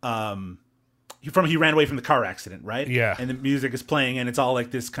he ran away from the car accident, right? Yeah. And the music is playing, and it's all like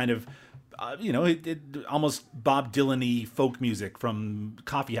this kind of almost Bob Dylan-y folk music from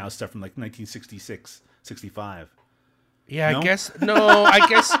coffee house stuff from like 1966, 65. Yeah, No?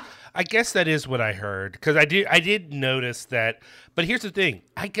 I guess that is what I heard, because I did notice that. But here's the thing: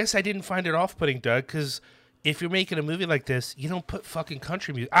 I guess I didn't find it off-putting, Doug, because if you're making a movie like this, you don't put fucking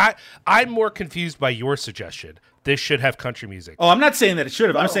country music. I'm more confused by your suggestion. This should have country music. Oh, I'm not saying that it should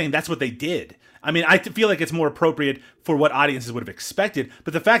have. I'm saying that's what they did. I mean, I feel like it's more appropriate for what audiences would have expected.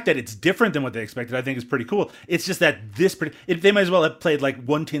 But the fact that it's different than what they expected, I think, is pretty cool. It's just that they might as well have played like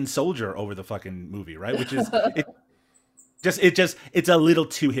One Tin Soldier over the fucking movie, right? Which is it's a little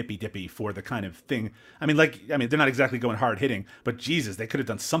too hippy dippy for the kind of thing. I mean, they're not exactly going hard hitting, but Jesus, they could have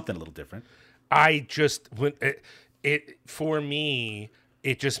done something a little different. For me,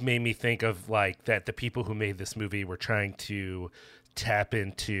 it just made me think of like that the people who made this movie were trying to tap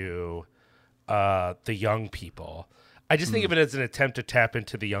into the young people. I just think of it as an attempt to tap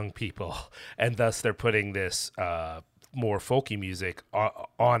into the young people, and thus they're putting this more folky music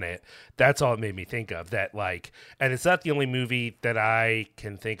on it. That's all it made me think of. That like, and it's not the only movie that I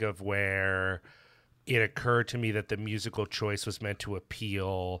can think of where it occurred to me that the musical choice was meant to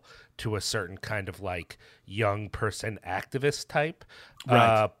appeal to a certain kind of like young person activist type.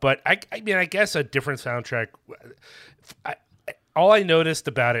 Right. But I mean, I guess a different soundtrack. All I noticed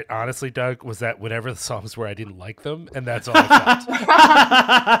about it, honestly, Doug, was that whenever the songs were, I didn't like them, and that's all I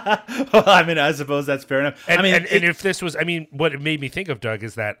felt. Well, I mean, I suppose that's fair enough. And, I mean, and if this was, I mean, what it made me think of, Doug,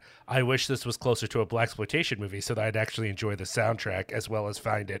 is that I wish this was closer to a blaxploitation movie so that I'd actually enjoy the soundtrack as well as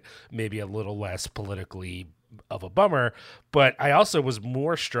find it maybe a little less politically of a bummer. But I also was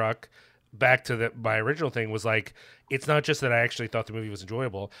more struck back to my original thing was like, it's not just that I actually thought the movie was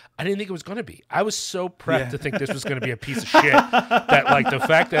enjoyable. I didn't think it was going to be. I was so prepped to think this was going to be a piece of shit that like the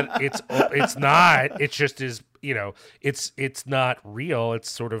fact that it's not, it just is, you know, it's not real.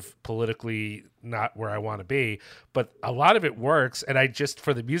 It's sort of politically not where I want to be, but a lot of it works. And I just,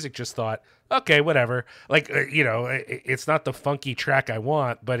 for the music, just thought, okay, whatever. Like, you know, it's not the funky track I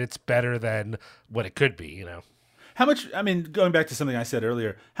want, but it's better than what it could be, you know? how much, I mean, going back to something I said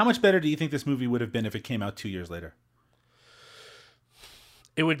earlier, how much better do you think this movie would have been if it came out 2 years later?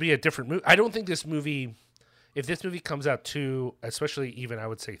 It would be a different movie. I don't think this movie, if this movie comes out especially even I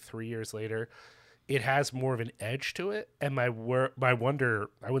would say 3 years later, it has more of an edge to it. And my wonder,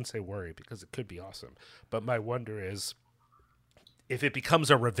 I wouldn't say worry because it could be awesome, but my wonder is if it becomes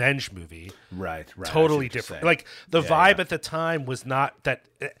a revenge movie, right, totally different. Like the vibe at the time was not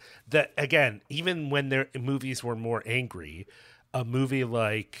that again, even when their movies were more angry, a movie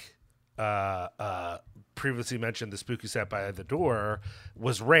like previously mentioned The Spooky Sat by the Door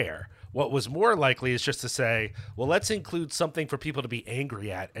was rare. What was more likely is just to say, well, let's include something for people to be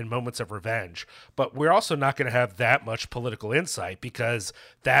angry at and moments of revenge. But we're also not going to have that much political insight because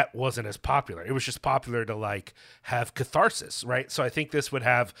that wasn't as popular. It was just popular to like have catharsis, right? So I think this would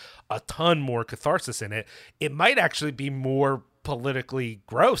have a ton more catharsis in it. It might actually be more politically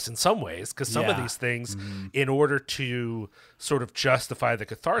gross in some ways because some of these things in order to sort of justify the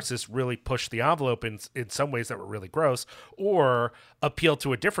catharsis really push the envelope in some ways that were really gross or appeal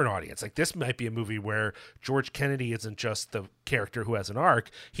to a different audience. Like this might be a movie where George Kennedy isn't just the character who has an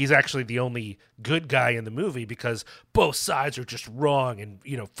arc, he's actually the only good guy in the movie because both sides are just wrong and,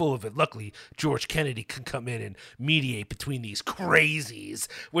 you know, full of it. Luckily George Kennedy can come in and mediate between these crazies,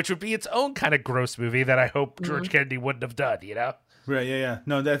 which would be its own kind of gross movie that I hope George Kennedy wouldn't have done, you know? Right, yeah.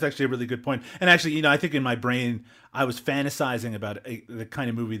 No, that's actually a really good point. And actually, you know, I think in my brain, I was fantasizing about the kind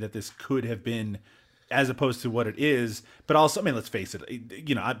of movie that this could have been as opposed to what it is. But also, I mean, let's face it,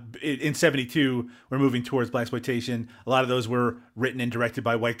 you know, in 72, we're moving towards blaxploitation. A lot of those were written and directed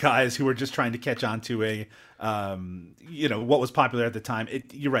by white guys who were just trying to catch on to a, you know, what was popular at the time.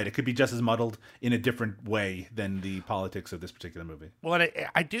 You're right. It could be just as muddled in a different way than the politics of this particular movie. Well, and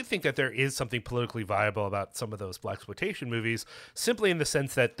I do think that there is something politically viable about some of those blaxploitation movies, simply in the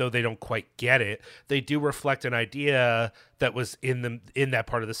sense that though they don't quite get it, they do reflect an idea that was in that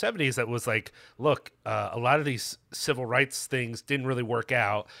part of the 70s that was like, look, a lot of these civil rights things didn't really work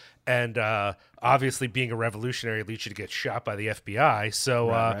out. And obviously being a revolutionary leads you to get shot by the FBI.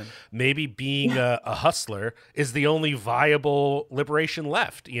 So maybe being a hustler is the only viable liberation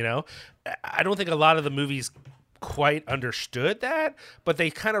left, you know? I don't think a lot of the movies quite understood that, but they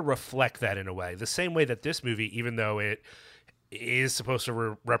kind of reflect that in a way. The same way that this movie, even though it is supposed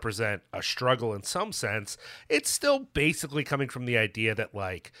to represent a struggle in some sense, it's still basically coming from the idea that,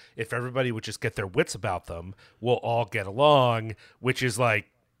 like, if everybody would just get their wits about them, we'll all get along, which is, like,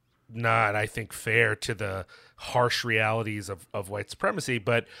 not, I think, fair to the harsh realities of white supremacy.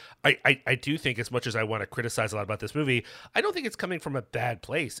 But I do think, as much as I want to criticize a lot about this movie, I don't think it's coming from a bad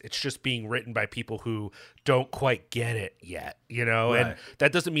place. It's just being written by people who don't quite get it yet, you know? Right. And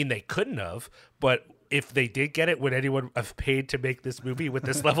that doesn't mean they couldn't have, but if they did get it, would anyone have paid to make this movie with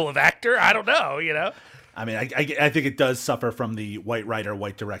this level of actor? I don't know, you know? I mean, I think it does suffer from the white writer,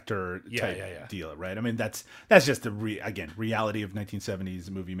 white director type deal, right? I mean, that's just the reality of 1970s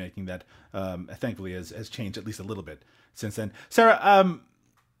movie making that thankfully has changed at least a little bit since then. Sarah,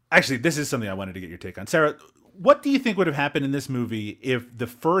 actually, this is something I wanted to get your take on. Sarah, what do you think would have happened in this movie if the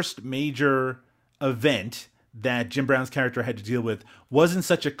first major event that Jim Brown's character had to deal with wasn't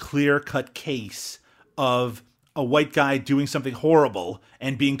such a clear-cut case of a white guy doing something horrible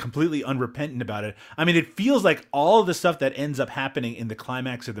and being completely unrepentant about it. I mean, it feels like all of the stuff that ends up happening in the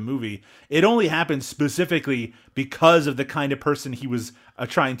climax of the movie, it only happens specifically because of the kind of person he was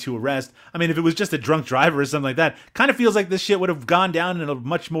trying to arrest. I mean, if it was just a drunk driver or something like that, kind of feels like this shit would have gone down in a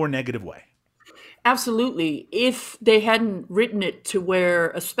much more negative way. Absolutely. If they hadn't written it to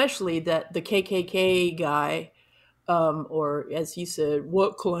where, especially that the KKK guy, or as he said,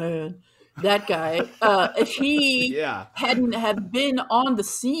 what clan? That guy, if he Yeah. hadn't have been on the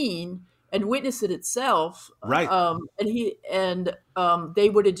scene and witnessed it itself, Right. they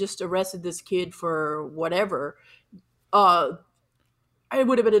would have just arrested this kid for whatever, uh, it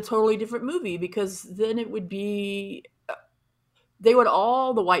would have been a totally different movie, because then it would be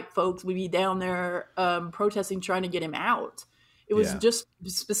all the white folks would be down there protesting, trying to get him out. It was Yeah. just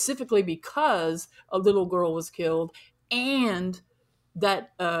specifically because a little girl was killed, and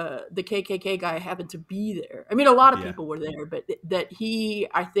that the KKK guy happened to be there. I mean, a lot of Yeah. people were there, but that he,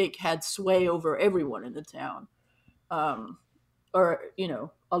 I think, had sway over everyone in the town, or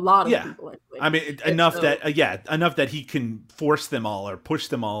a lot of Yeah. people. Anyway. I mean, enough that he can force them all or push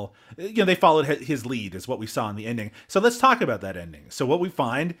them all. They followed his lead, is what we saw in the ending. So let's talk about that ending. So what we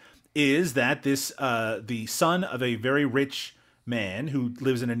find is that this the son of a very rich man who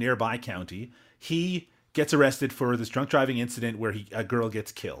lives in a nearby county, he gets arrested for this drunk driving incident where a girl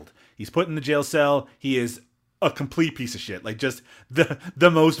gets killed. He's put in the jail cell. He is a complete piece of shit, like just the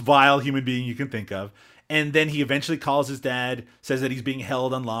most vile human being you can think of. And then he eventually calls his dad, says that he's being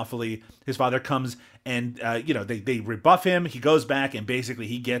held unlawfully. His father comes and, they rebuff him. He goes back and basically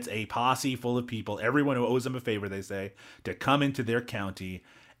he gets a posse full of people, everyone who owes him a favor, they say, to come into their county.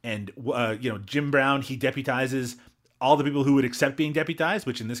 And, Jim Brown, he deputizes all the people who would accept being deputized,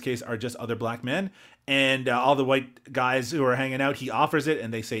 which in this case are just other black men. And all the white guys who are hanging out, he offers it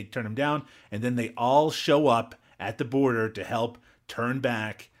and they say turn him down. And then they all show up at the border to help turn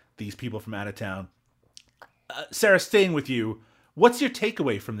back these people from out of town. Sarah, staying with you, what's your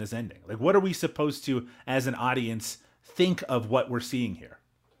takeaway from this ending? Like, what are we supposed to, as an audience, think of what we're seeing here?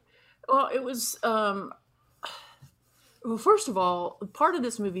 Well, it was, well, first of all, part of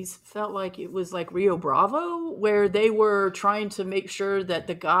this movie felt like it was like Rio Bravo, where they were trying to make sure that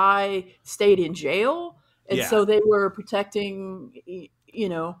the guy stayed in jail. And Yeah. so they were protecting,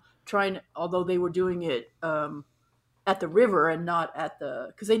 although they were doing it at the river and not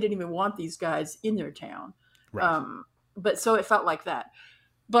because they didn't even want these guys in their town. Right. But so it felt like that.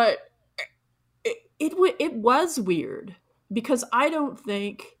 But it was weird, because I don't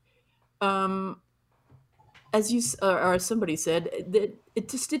think, as you or as somebody said, that it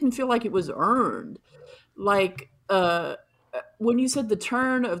just didn't feel like it was earned. Like when you said the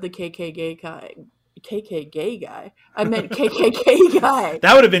turn of the KKK guy, I meant KKK guy.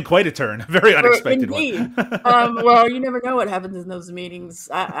 That would have been quite a turn, a very unexpected Indeed. one. Well, you never know what happens in those meetings.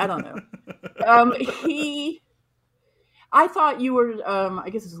 I don't know. I thought you were, I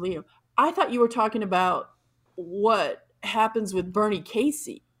guess it's Liam. I thought you were talking about what happens with Bernie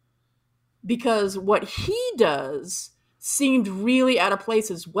Casey, because what he does seemed really out of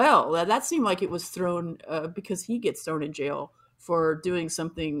place as well. That seemed like it was thrown because he gets thrown in jail for doing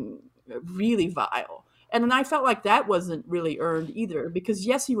something really vile. And then I felt like that wasn't really earned either, because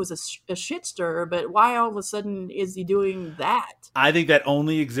yes, he was a shit stirrer, but why all of a sudden is he doing that? I think that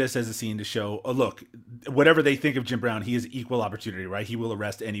only exists as a scene to show, look, whatever they think of Jim Brown, he is equal opportunity, right? He will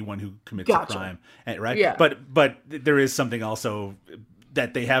arrest anyone who commits a crime, right? Yeah. But there is something also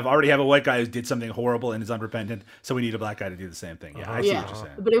that they already have a white guy who did something horrible and is unrepentant, so we need a black guy to do the same thing. Yeah, I see what you're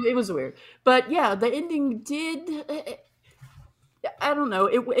saying. But it was weird. But yeah, the ending did... I don't know.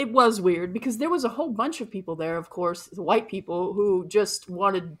 It was weird, because there was a whole bunch of people there, of course, white people, who just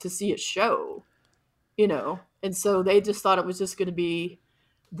wanted to see a show, and so they just thought it was just going to be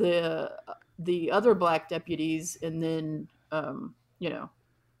the other black deputies, and then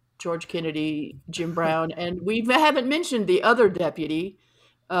George Kennedy, Jim Brown, and we haven't mentioned the other deputy.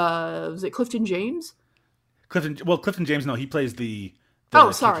 Was it Clifton James? Clifton James, no, he plays the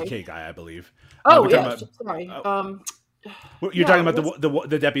sorry, KKK guy, I believe. Sorry. You're talking about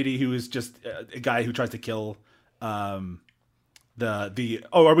the deputy who is just a guy who tries to kill we're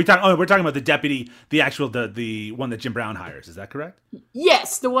talking about the deputy, the actual the one that Jim Brown hires, is that correct?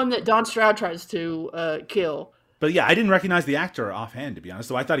 Yes, the one that Don Stroud tries to kill. But yeah, I didn't recognize the actor offhand, to be honest,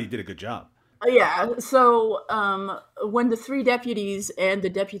 so I thought he did a good job. Yeah, so when the three deputies and the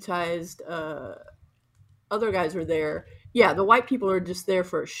deputized other guys were there, yeah, the white people are just there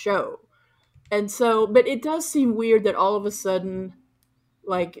for a show. And so, but it does seem weird that all of a sudden,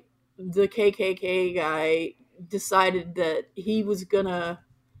 like, the KKK guy decided that he was gonna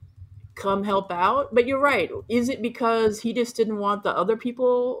come help out. But you're right. Is it because he just didn't want the other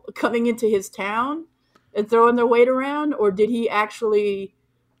people coming into his town and throwing their weight around, or did he actually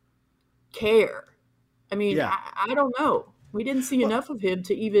care? I mean, Yeah. I don't know. We didn't see enough of him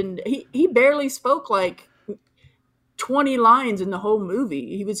to even. He barely spoke like 20 lines in the whole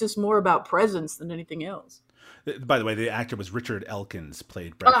movie. He was just more about presence than anything else. By the way, the actor was Richard Elkins,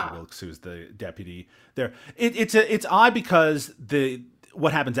 played Bradford Wilkes, who's the deputy there. It's odd because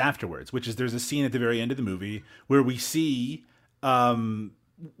what happens afterwards, which is there's a scene at the very end of the movie where we see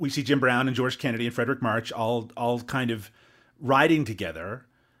Jim Brown and George Kennedy and Frederick March all kind of riding together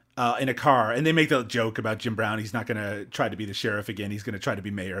in a car, and they make the joke about Jim Brown. He's not going to try to be the sheriff again. He's going to try to be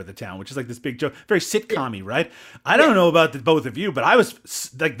mayor of the town, which is like this big joke, very sitcom-y, right? I don't know about both of you, but I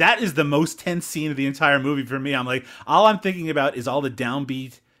was like, that is the most tense scene of the entire movie for me. I'm like, all I'm thinking about is all the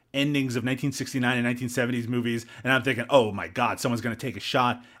downbeat endings of 1969 and 1970s movies, and I'm thinking, oh my God, someone's going to take a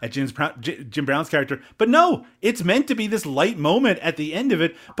shot at Jim Brown's character. But no, it's meant to be this light moment at the end of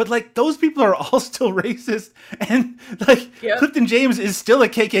it. But like, those people are all still racist, and like Clifton James is still a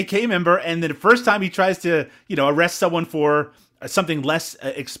KKK member. And the first time he tries to, arrest someone for something less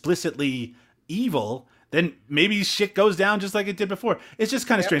explicitly evil, then maybe shit goes down just like it did before. It's just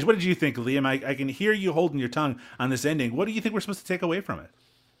kind of strange. What did you think, Liam? I can hear you holding your tongue on this ending. What do you think we're supposed to take away from it?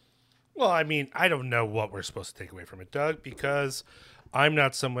 Well, I mean, I don't know what we're supposed to take away from it, Doug, because I'm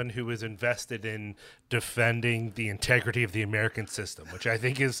not someone who is invested in defending the integrity of the American system, which I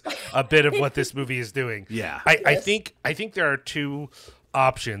think is a bit of what this movie is doing. Yeah. I think there are two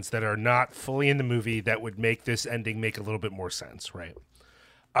options that are not fully in the movie that would make this ending make a little bit more sense, right?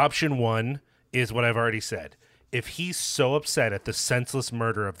 Option one is what I've already said. If he's so upset at the senseless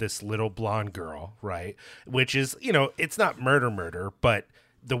murder of this little blonde girl, right, which is, it's not murder, but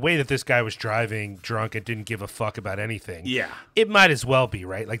the way that this guy was driving drunk and didn't give a fuck about anything. Yeah. It might as well be,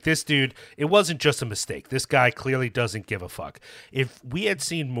 right? Like, this dude, it wasn't just a mistake. This guy clearly doesn't give a fuck. If we had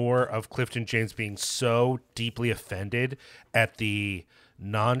seen more of Clifton James being so deeply offended at the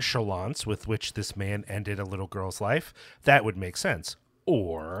nonchalance with which this man ended a little girl's life, that would make sense.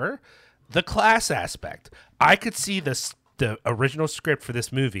 Or the class aspect. I could see the original script for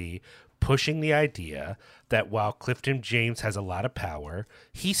this movie pushing the idea that while Clifton James has a lot of power,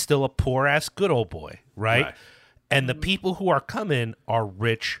 he's still a poor-ass good old boy, right? And the people who are coming are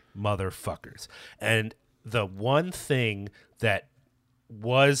rich motherfuckers. And the one thing that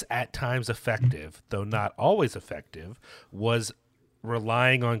was at times effective, though not always effective, was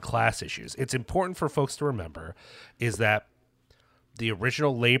relying on class issues. It's important for folks to remember is that the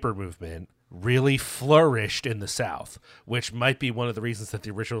original labor movement really flourished in the South, which might be one of the reasons that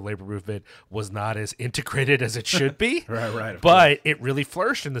the original labor movement was not as integrated as it should be. Right. But it really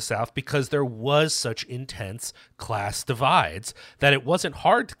flourished in the South because there was such intense class divides that it wasn't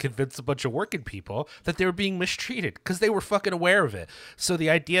hard to convince a bunch of working people that they were being mistreated because they were fucking aware of it. So the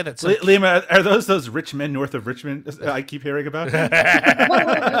idea that Liam, are those rich men north of Richmond I keep hearing about? But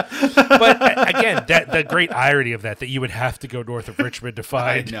again, the great irony of that you would have to go north of Richmond to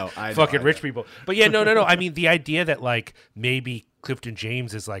find fucking rich people. But yeah, no. I mean, the idea that like maybe Clifton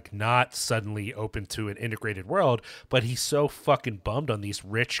James is like not suddenly open to an integrated world, but he's so fucking bummed on these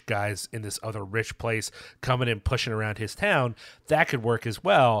rich guys in this other rich place coming and pushing around his town, that could work as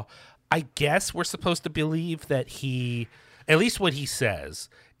well. I guess we're supposed to believe that at least what he says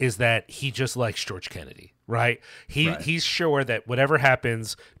is that he just likes George Kennedy, right? He's sure that whatever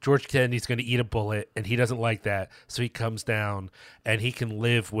happens, George Kennedy's going to eat a bullet, and he doesn't like that, so he comes down and he can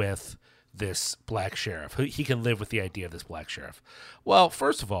live with this black sheriff. He can live with the idea of this black sheriff. Well,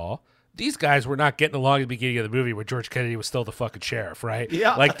 first of all, these guys were not getting along at the beginning of the movie where George Kennedy was still the fucking sheriff, right?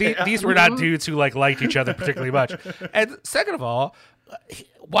 Yeah. Like these were not dudes who like liked each other particularly much. And second of all,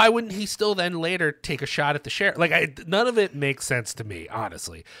 why wouldn't he still then later take a shot at the sheriff? Like, none of it makes sense to me,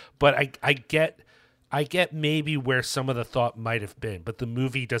 honestly. But I get maybe where some of the thought might have been, but the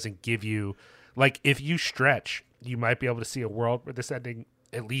movie doesn't give you, like, if you stretch, you might be able to see a world where this ending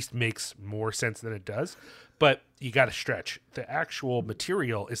at least makes more sense than it does, but you got to stretch. The actual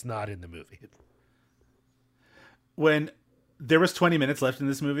material is not in the movie. When there was 20 minutes left in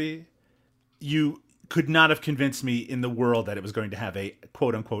this movie, you could not have convinced me in the world that it was going to have a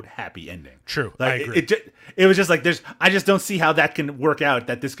quote unquote happy ending. True. Like, I agree. It was just like, I just don't see how that can work out.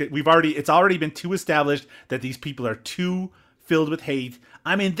 That it's already been too established that these people are too filled with hate.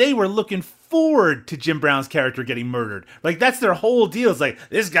 I mean, they were looking forward to Jim Brown's character getting murdered. Like, that's their whole deal. It's like,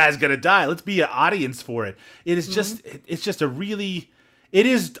 this guy's gonna die. Let's be an audience for it. It is just, it's just it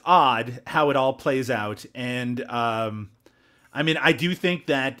is odd how it all plays out. And, I mean, I do think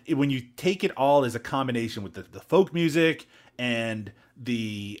that when you take it all as a combination with the folk music and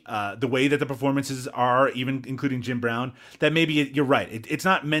the way that the performances are, even including Jim Brown, that maybe you're right. It's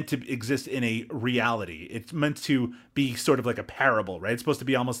not meant to exist in a reality. It's meant to be sort of like a parable, right? It's supposed to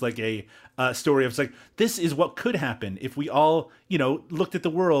be almost like a story of, it's like, this is what could happen if we all, looked at the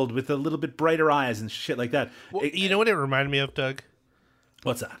world with a little bit brighter eyes and shit like that. Well, you know what it reminded me of, Doug?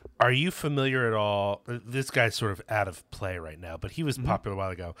 What's that? Are you familiar at all? This guy's sort of out of play right now, but he was popular a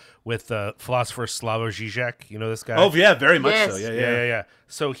while ago with the philosopher Slavoj Žižek. You know this guy? Oh, yeah, very much Yes. so. Yeah.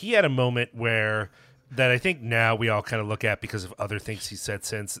 So he had a moment that I think now we all kind of look at because of other things he said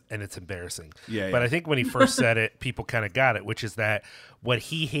since, and it's embarrassing. But I think when he first said it, people kind of got it, which is that what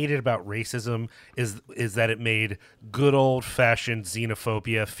he hated about racism is that it made good old-fashioned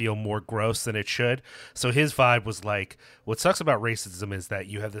xenophobia feel more gross than it should. So his vibe was like, what sucks about racism is that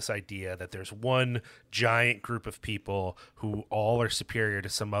you have this idea that there's one giant group of people who all are superior to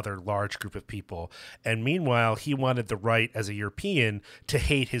some other large group of people. And meanwhile, he wanted the right as a European to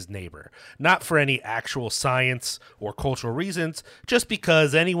hate his neighbor, not for any actual science or cultural reasons, just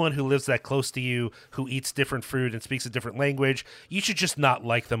because anyone who lives that close to you, who eats different food and speaks a different language, you should just not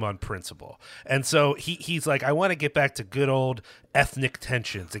like them on principle. And so he's like, I want to get back to good old ethnic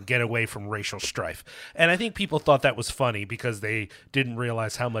tensions and get away from racial strife. And I think people thought that was funny because they didn't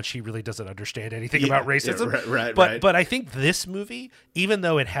realize how much he really doesn't understand anything about racism. Right. But I think this movie, even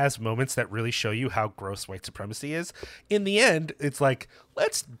though it has moments that really show you how gross white supremacy is, in the end, it's like,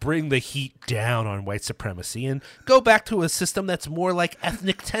 let's bring the heat down on white supremacy and go back to a system that's more like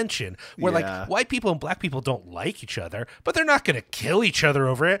ethnic tension, where like white people and black people don't like each other, but they're not going to kill each other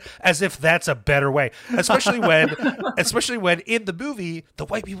over it, as if that's a better way. Especially when in the movie the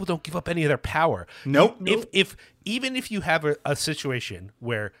white people don't give up any of their power. Nope. Even if you have a situation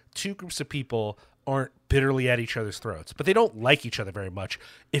where two groups of people aren't bitterly at each other's throats, but they don't like each other very much,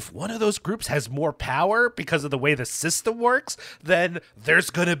 if one of those groups has more power because of the way the system works, then there's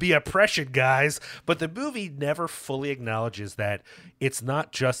going to be oppression, guys. But the movie never fully acknowledges that it's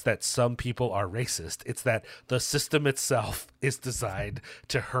not just that some people are racist, it's that the system itself is designed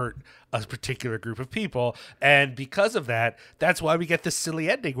to hurt a particular group of people. And because of that, that's why we get this silly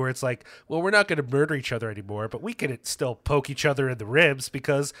ending where it's like, well, we're not going to murder each other anymore, but we can still poke each other in the ribs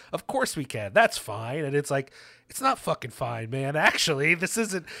because of course we can. That's fine. And it's like, it's not fucking fine, man. Actually, this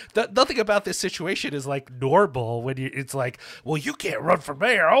isn't. Nothing about this situation is like normal. It's like, well, you can't run for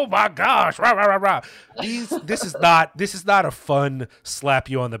mayor. Oh my gosh, rah rah rah rah. This is not a fun slap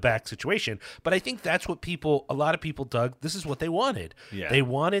you on the back situation. But I think that's what a lot of people, Doug, this is what they wanted. Yeah. They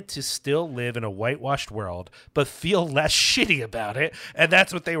wanted to still live in a whitewashed world, but feel less shitty about it. And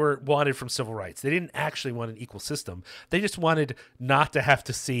that's what they wanted from civil rights. They didn't actually want an equal system. They just wanted not to have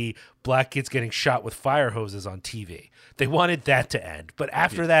to see black kids getting shot with fire hoses on TV. They wanted that to end. But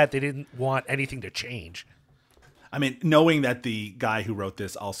after that, they didn't want anything to change. I mean, knowing that the guy who wrote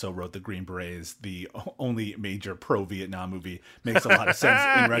this also wrote The Green Berets, the only major pro-Vietnam movie, makes a lot of sense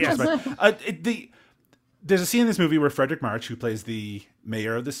in retrospect. There's a scene in this movie where Frederick March, who plays the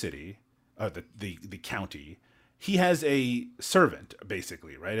mayor of the city, the county, he has a servant,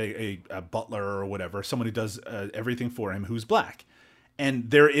 basically, right? A butler or whatever, someone who does everything for him who's black.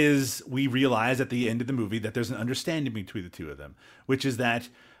 And we realize at the end of the movie that there's an understanding between the two of them, which is that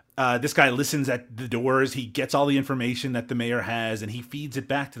this guy listens at the doors, he gets all the information that the mayor has, and he feeds it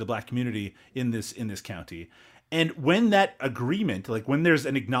back to the black community in this county. And when that agreement, like when there's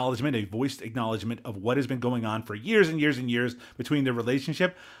an acknowledgement, a voiced acknowledgement of what has been going on for years and years and years between their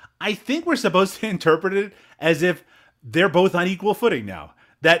relationship, I think we're supposed to interpret it as if they're both on equal footing now.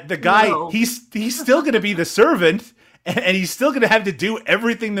 That the guy, he's still going to be the servant, and he's still going to have to do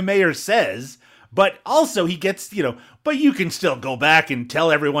everything the mayor says, but also he gets, but you can still go back and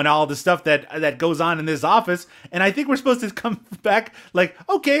tell everyone all the stuff that goes on in this office. And I think we're supposed to come back like,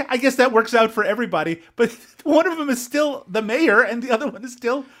 okay, I guess that works out for everybody. But one of them is still the mayor and the other one is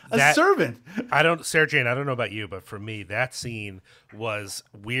still a servant. Sarah Jane, I don't know about you, but for me, that scene was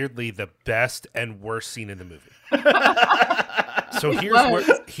weirdly the best and worst scene in the movie. So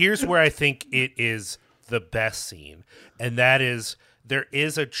here's where I think it is the best scene, and that is there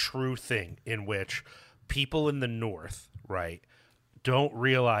is a true thing in which people in the North, right, don't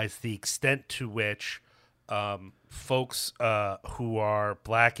realize the extent to which folks who are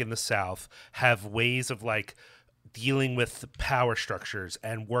black in the South have ways of like dealing with power structures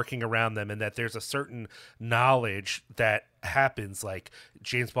and working around them, and that there's a certain knowledge that happens. Like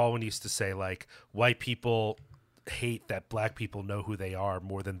James Baldwin used to say, like, white people hate that black people know who they are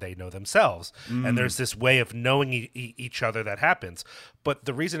more than they know themselves. And there's this way of knowing each other that happens. But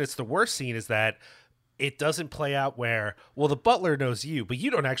the reason it's the worst scene is that it doesn't play out where, well, the butler knows you, but you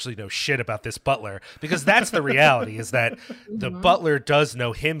don't actually know shit about this butler, because that's the reality, is that the butler does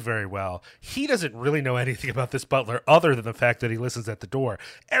know him very well. He doesn't really know anything about this butler other than the fact that he listens at the door.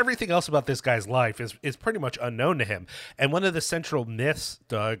 Everything else about this guy's life is pretty much unknown to him. And one of the central myths,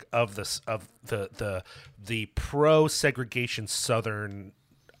 Doug, of the pro-segregation Southern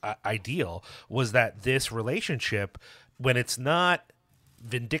ideal was that this relationship, when it's not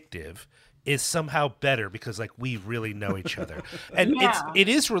vindictive, is somehow better because like we really know each other. And it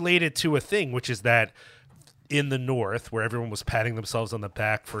is related to a thing, which is that in the North, where everyone was patting themselves on the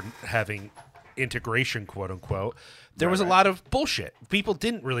back for having integration, quote unquote, there was a lot of bullshit. People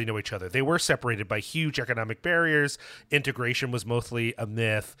didn't really know each other. They were separated by huge economic barriers. Integration was mostly a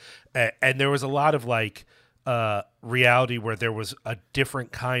myth. And there was a lot of like reality where there was a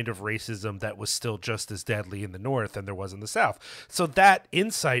different kind of racism that was still just as deadly in the North than there was in the South. So that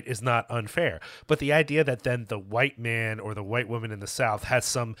insight is not unfair. But the idea that then the white man or the white woman in the South has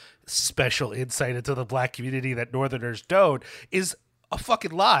some special insight into the black community that Northerners don't is a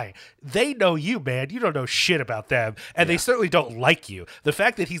fucking lie. They know you, man. You don't know shit about them, and they certainly don't like you. The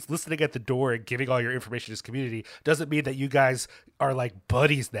fact that he's listening at the door and giving all your information to his community doesn't mean that you guys are like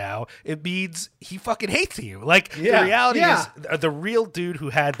buddies now. It means he fucking hates you. Like the reality is the real dude who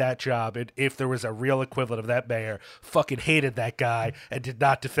had that job, and if there was a real equivalent of that mayor, fucking hated that guy and did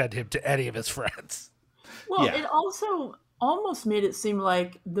not defend him to any of his friends. Well, it also almost made it seem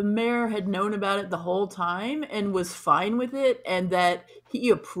like the mayor had known about it the whole time and was fine with it, and that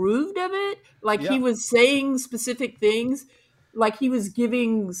he approved of it. Like he was saying specific things, like he was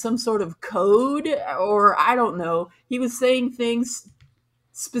giving some sort of code, or I don't know. He was saying things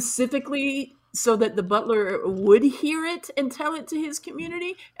specifically so that the butler would hear it and tell it to his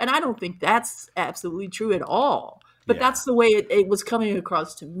community. And I don't think that's absolutely true at all. But that's the way it was coming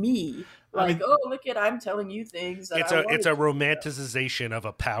across to me. Like, oh, look at, I'm telling you things. It's a romanticization of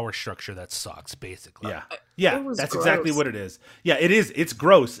a power structure that sucks, basically. Yeah, that's exactly what it is. Yeah, it is. It's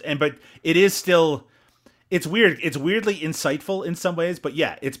gross, but it is still. It's weird. It's weirdly insightful in some ways, but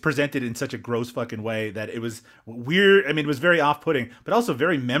yeah, it's presented in such a gross fucking way that it was weird. I mean, it was very off-putting, but also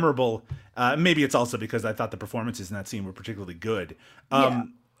very memorable. Maybe it's also because I thought the performances in that scene were particularly good.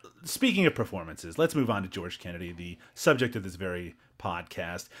 Speaking of performances, let's move on to George Kennedy, the subject of this very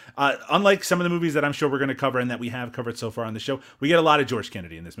podcast. Unlike some of the movies that I'm sure we're going to cover and that we have covered so far on the show, we get a lot of George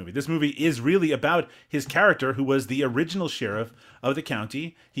Kennedy in this movie. This movie is really about his character, who was the original sheriff of the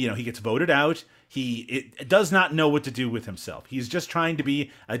county. He gets voted out. He does not know what to do with himself. He's just trying to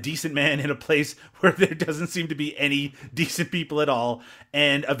be a decent man in a place where there doesn't seem to be any decent people at all.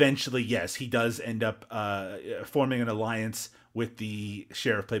 And eventually, yes, he does end up forming an alliance with the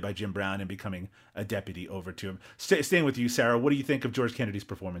sheriff played by Jim Brown and becoming a deputy over to him. Staying with you, Sarah, what do you think of George Kennedy's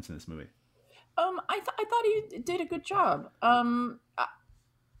performance in this movie? I thought he did a good job. A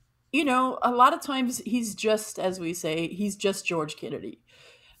lot of times he's just, as we say, he's just George Kennedy.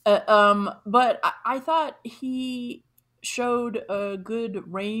 But I thought he showed a good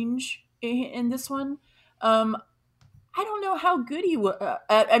range in this one. I don't know how good he was.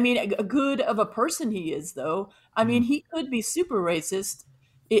 Good of a person he is, though. I mean, he could be super racist,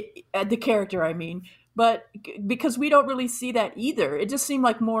 the character, I mean, but because we don't really see that either. It just seemed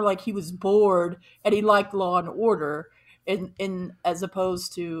like more like he was bored and he liked Law and Order, in as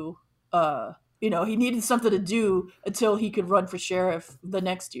opposed to, he needed something to do until he could run for sheriff the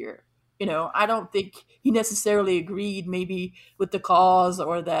next year. I don't think he necessarily agreed maybe with the cause,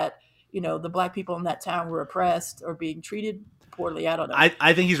 or that the black people in that town were oppressed or being treated poorly. I don't know.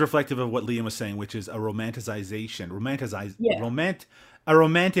 I think he's reflective of what Liam was saying, which is a a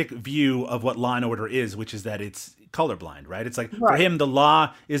romantic view of what Law and Order is, which is that it's colorblind, right? It's like for him, the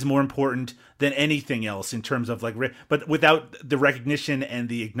law is more important than anything else in terms of but without the recognition and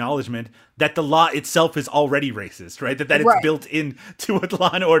the acknowledgement that the law itself is already racist, right? That it's built into what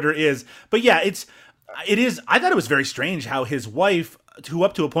Law and Order is. But yeah, it is. I thought it was very strange how his wife, who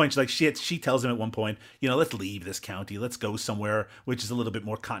up to a point, she tells him at one point, let's leave this county, let's go somewhere which is a little bit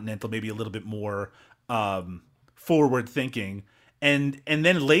more continental, maybe a little bit more forward thinking, and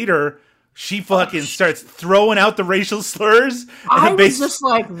then later she fucking starts throwing out the racial slurs. I was just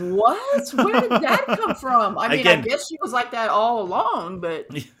like, what? Where did that come from? I mean, I guess she was like that all along, but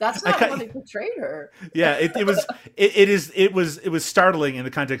that's not how they portrayed her. Yeah, it was startling in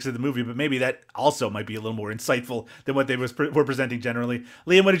the context of the movie, but maybe that also might be a little more insightful than what they were presenting generally.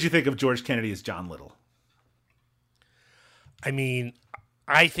 Liam, what did you think of George Kennedy as John Little? I mean,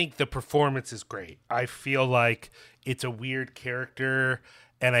 I think the performance is great. I feel like it's a weird character,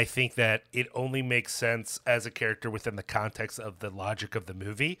 And I think that it only makes sense as a character within the context of the logic of the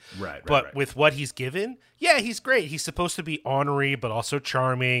movie. But with what he's given, yeah, he's great. He's supposed to be ornery, but also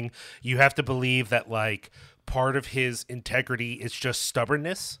charming. You have to believe that, like, part of his integrity is just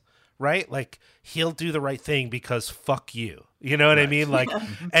stubbornness, right? Like, he'll do the right thing because fuck you. You know what I mean? Like,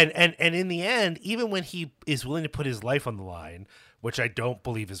 and in the end, even when he is willing to put his life on the line, which I don't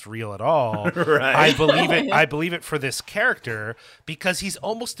believe is real at all. Right. I believe it. I believe it for this character because he's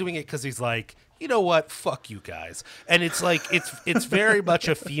almost doing it because he's like, you know what, fuck you guys. And it's like it's very much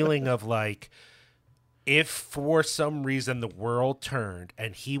a feeling of like, if for some reason the world turned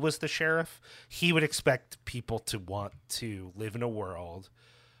and he was the sheriff, he would expect people to want to live in a world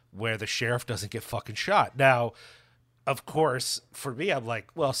where the sheriff doesn't get fucking shot. Now, of course, for me, I'm like,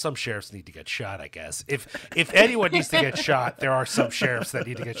 well, some sheriffs need to get shot, I guess. If anyone needs to get shot, there are some sheriffs that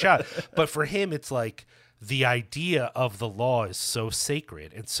need to get shot. But for him, it's like the idea of the law is so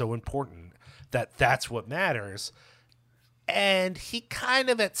sacred and so important that that's what matters. And he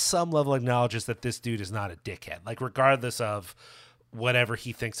kind of at some level acknowledges that this dude is not a dickhead. Like, regardless of whatever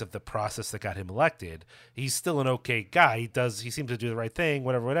he thinks of the process that got him elected, he's still an okay guy. He seems to do the right thing,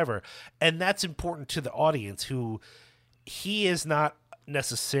 whatever. And that's important to the audience who... He is not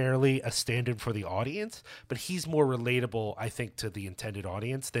necessarily a stand-in for the audience, but he's more relatable, I think, to the intended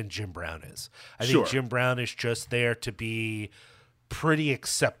audience than Jim Brown is. I think Jim Brown is just there to be pretty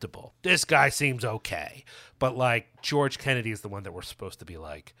acceptable. This guy seems okay. But, like, George Kennedy is the one that we're supposed to be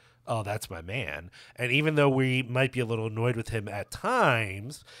like, oh, that's my man. And even though we might be a little annoyed with him at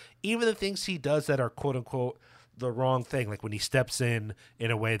times, even the things he does that are, quote-unquote, the wrong thing, like when he steps in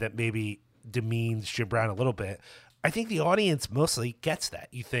a way that maybe demeans Jim Brown a little bit, I think the audience mostly gets that.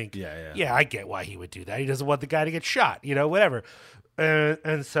 You think, yeah, I get why he would do that. He doesn't want the guy to get shot, whatever.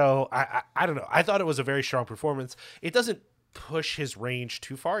 And so I don't know. I thought it was a very strong performance. It doesn't push his range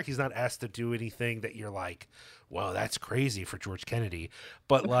too far. He's not asked to do anything that you're like, well, that's crazy for George Kennedy.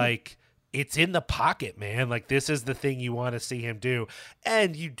 But like, it's in the pocket, man. Like, this is the thing you want to see him do.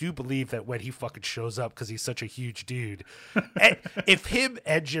 And you do believe that when he fucking shows up, because he's such a huge dude, and if him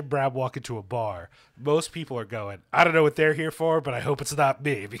and Jim Brown walk into a bar, most people are going, I don't know what they're here for, but I hope it's not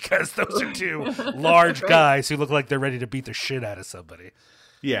me, because those are two large guys who look like they're ready to beat the shit out of somebody.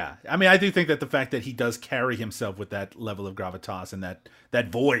 Yeah. I mean, I do think that the fact that he does carry himself with that level of gravitas and that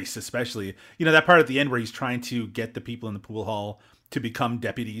voice, especially, that part at the end where he's trying to get the people in the pool hall to become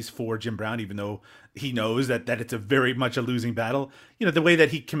deputies for Jim Brown, even though he knows that it's a very much a losing battle. The way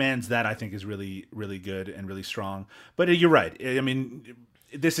that he commands that, I think, is really, really good and really strong. But you're right. I mean,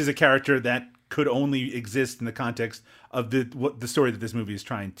 this is a character that could only exist in the context of the story that this movie is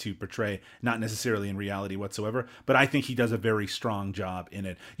trying to portray, not necessarily in reality whatsoever. But I think he does a very strong job in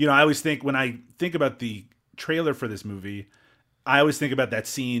it. I always think, when I think about the trailer for this movie, I always think about that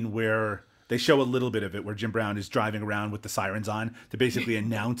scene where they show a little bit of it, where Jim Brown is driving around with the sirens on to basically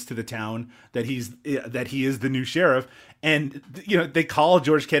announce to the town that he is the new sheriff. And they call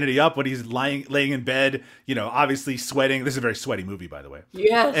George Kennedy up when he's laying in bed, obviously sweating. This is a very sweaty movie, by the way.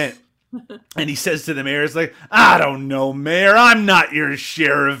 Yes. And he says to the mayor, it's like, I don't know, mayor, I'm not your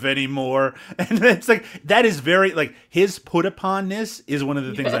sheriff anymore. And it's like, that is very, like, his put uponness is one of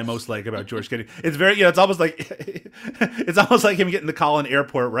the things I most like about George Kennedy. It's very, it's almost like him getting the call in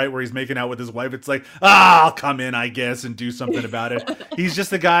airport, right, where he's making out with his wife. It's like, I'll come in, I guess, and do something about it. He's just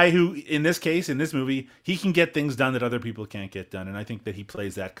the guy who, in this case, in this movie, he can get things done that other people can't get done. And I think that he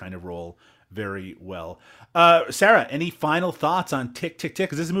plays that kind of role very well. Sarah, any final thoughts on Tick, Tick,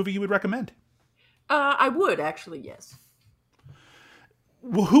 Tick? Is this a movie you would recommend? I would, actually, yes.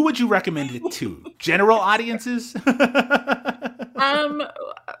 Well, who would you recommend it to? General audiences? I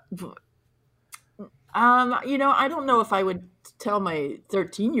don't know if I would tell my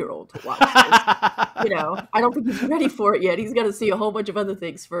 13-year-old to watch this. I don't think he's ready for it yet. He's got to see a whole bunch of other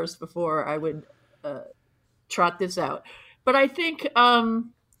things first before I would trot this out. But I think,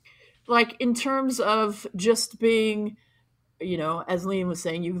 like, in terms of just being, as Liam was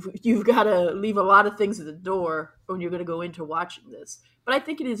saying, you've got to leave a lot of things at the door when you're going to go into watching this. But I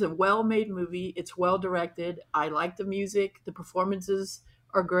think it is a well-made movie. It's well-directed. I like the music. The performances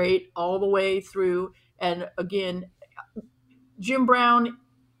are great all the way through. And again, Jim Brown,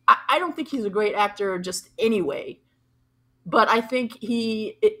 I don't think he's a great actor just anyway, but I think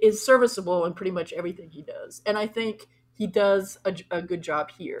he is serviceable in pretty much everything he does. And I think he does a good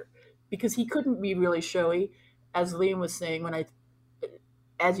job here, because he couldn't be really showy, as Liam was saying,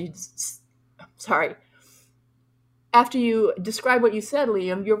 after you describe what you said,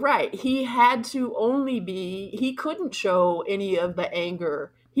 Liam, you're right. He had to he couldn't show any of the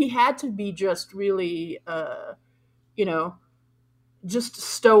anger. He had to be just really, just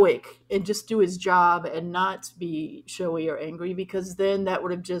stoic and just do his job and not be showy or angry, because then that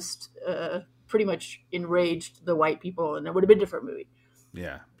would have just pretty much enraged the white people, and it would have been a different movie.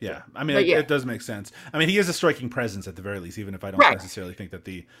 Yeah, Yeah. yeah. I mean, But yeah, it does make sense. I mean, he is a striking presence at the very least, even if I don't right, necessarily think that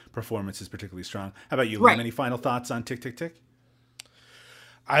the performance is particularly strong. How about you, Liam? right. Any final thoughts on Tick, Tick, Tick?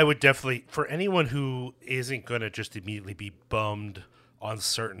 I would definitely, for anyone who isn't going to just immediately be bummed on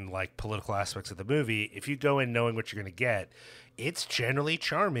certain like political aspects of the movie, if you go in knowing what you're going to get, it's generally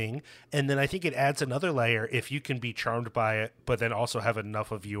charming. And then I think it adds another layer if you can be charmed by it, but then also have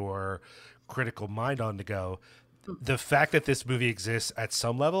enough of your critical mind on to go. The fact that this movie exists at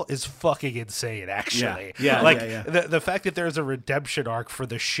some level is fucking insane, actually. Yeah, like yeah. The fact that there's a redemption arc for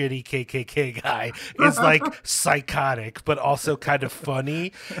the shitty KKK guy is like psychotic, but also kind of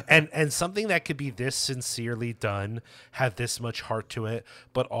funny, and something that could be this sincerely done, have this much heart to it,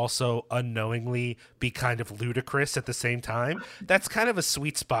 but also unknowingly be kind of ludicrous at the same time. That's kind of a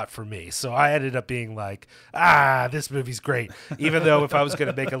sweet spot for me. So I ended up being like, this movie's great. Even though if I was going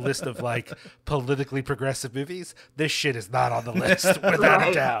to make a list of like politically progressive movies, this shit is not on the list without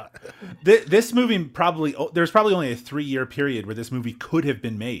a doubt. This movie there's probably only a 3-year period where this movie could have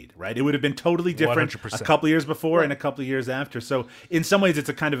been made, right? It would have been totally different 100%. a couple years before and a couple of years after. So in some ways, it's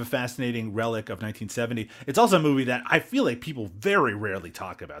a kind of a fascinating relic of 1970. It's also a movie that I feel like people very rarely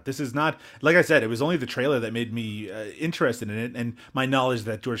talk about. This is not, like I said, it was only the trailer that made me interested in it, and my knowledge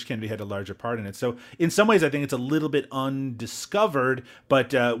that George Kennedy had a larger part in it. So in some ways, I think it's a little bit undiscovered,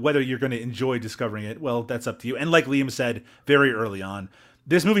 but whether you're going to enjoy discovering it, well, that's up to you. And like Liam said very early on,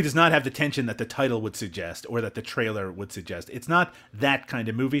 this movie does not have the tension that the title would suggest or that the trailer would suggest. It's not that kind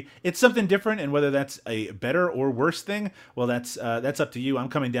of movie. It's something different, and whether that's a better or worse thing, well, that's up to you. I'm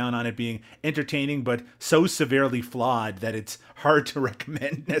coming down on it being entertaining, but so severely flawed that it's hard to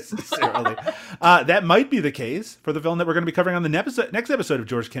recommend necessarily. That might be the case for the film that we're going to be covering on the next episode of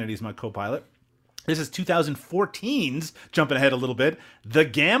George Kennedy's My Copilot. This is 2014's, jumping ahead a little bit, The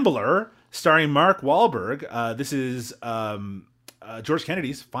Gambler, starring Mark Wahlberg. This is George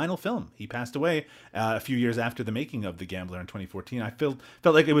Kennedy's final film. He passed away a few years after the making of The Gambler in 2014. I felt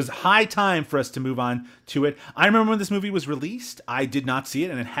like it was high time for us to move on to it. I remember when this movie was released. I did not see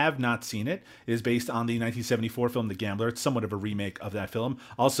it, and I have not seen it. It is based on the 1974 film The Gambler. It's somewhat of a remake of that film.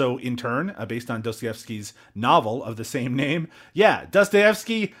 Also, in turn, based on Dostoevsky's novel of the same name. Yeah,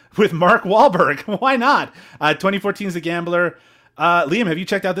 Dostoevsky with Mark Wahlberg. Why not? 2014's The Gambler. Liam, have you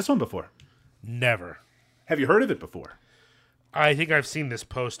checked out this one before? Never. Have you heard of it before? I think I've seen this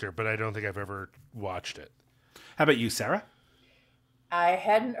poster, but I don't think I've ever watched it. How about you, Sarah? I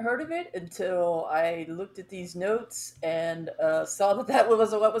hadn't heard of it until I looked at these notes and saw that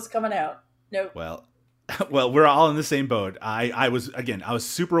was what was coming out. Nope. Well, we're all in the same boat. I was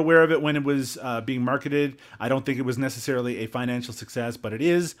super aware of it when it was being marketed. I don't think it was necessarily a financial success, but it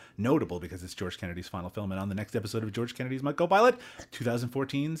is notable because it's George Kennedy's final film. And on the next episode of George Kennedy's My Copilot,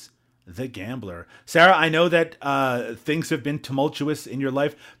 2014's The Gambler. Sarah, I know that things have been tumultuous in your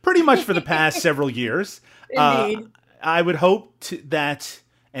life pretty much for the past several years. Indeed. I would hope that,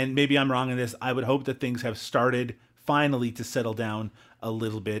 and maybe I'm wrong in this, I would hope that things have started finally to settle down a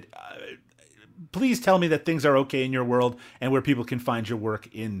little bit. Please tell me that things are okay in your world and where people can find your work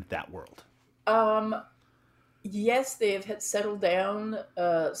in that world. Yes, they have settled down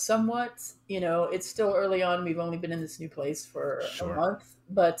somewhat. You know, it's still early on. We've only been in this new place for a month.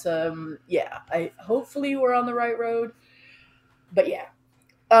 But hopefully we're on the right road. But yeah,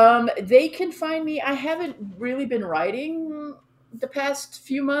 they can find me. I haven't really been writing the past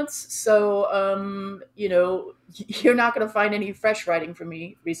few months. So, you're not going to find any fresh writing from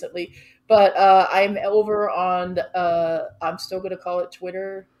me recently. But I'm over on, I'm still going to call it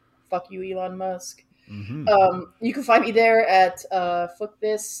Twitter. Fuck you, Elon Musk. Mm-hmm. You can find me there at Fuck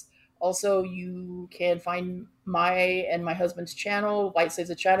This. Also, you can find my and my husband's channel, White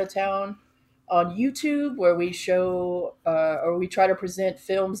Slaves of Chinatown, on YouTube, where we show or we try to present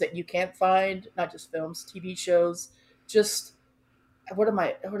films that you can't find, not just films, TV shows, just what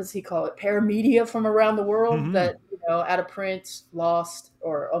does he call it? Paramedia from around the world that, out of print, lost,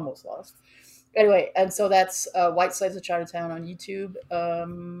 or almost lost. Anyway, and so that's White Slaves of Chinatown on YouTube.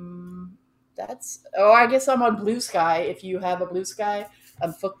 I guess I'm on Blue Sky. If you have a Blue Sky,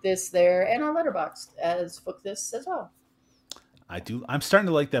 I'm Fuck This there, and on Letterboxd as Fuck This as well. I do. I'm starting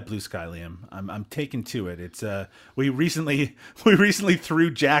to like that Blue Sky, Liam. I'm taken to it. It's we recently threw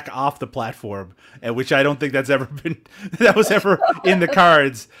Jack off the platform, which I don't think that was ever in the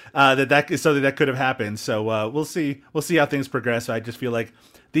cards. That is something that could have happened. So we'll see how things progress. I just feel like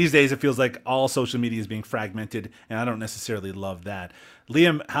these days it feels like all social media is being fragmented, and I don't necessarily love that.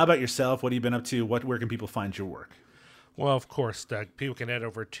 Liam, how about yourself? What have you been up to? Where can people find your work? Well, of course, people can head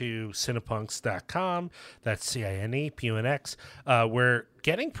over to cinepunx.com. That's CINEPUNX. We're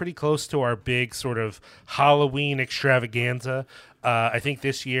getting pretty close to our big sort of Halloween extravaganza. I think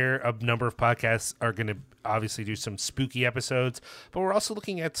this year a number of podcasts are going to obviously do some spooky episodes, but we're also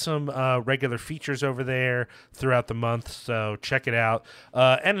looking at some regular features over there throughout the month, so check it out.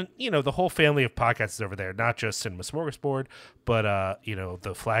 And, the whole family of podcasts is over there, not just Cinema Smorgasbord, but,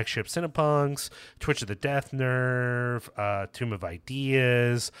 the flagship Cinepunx, Twitch of the Death Nerve, Tomb of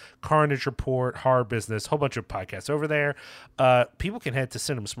Ideas, Carnage Report, Horror Business, whole bunch of podcasts over there. People can head to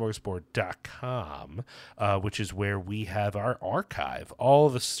cinemasmorgasbord.com, which is where we have our archive, all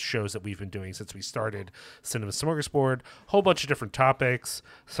the shows that we've been doing since we started Cinema Smorgasbord, whole bunch of different topics,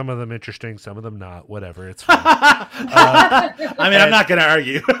 some of them interesting, some of them not, whatever, it's fine. I'm not going to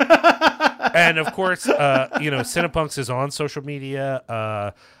argue. And of course, Cinepunx is on social media.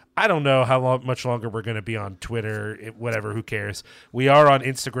 I don't know how much longer we're going to be on Twitter, whatever, who cares. We are on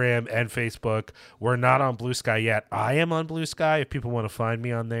Instagram and Facebook. We're not on Blue Sky yet. I am on Blue Sky if people want to find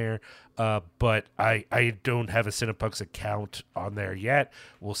me on there. But I don't have a Cinepunx account on there yet.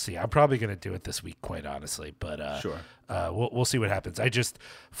 We'll see. I'm probably going to do it this week, quite honestly. But sure. We'll see what happens.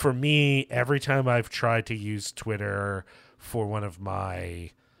 For me, every time I've tried to use Twitter for one of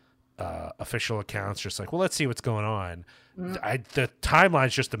my official accounts, just like, well, let's see what's going on. The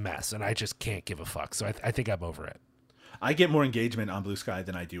timeline's just a mess, and I just can't give a fuck. So I think I'm over it. I get more engagement on Blue Sky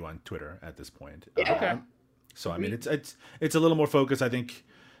than I do on Twitter at this point. Okay. So I mean, it's a little more focused. I think,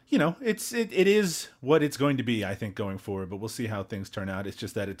 it is what it's going to be, I think, going forward, but we'll see how things turn out. It's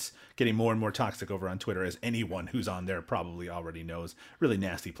just that it's getting more and more toxic over on Twitter, as anyone who's on there probably already knows. Really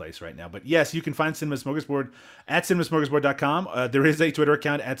nasty place right now. But yes, you can find Cinema Smorgasbord at cinemasmorgasbord.com. There is a Twitter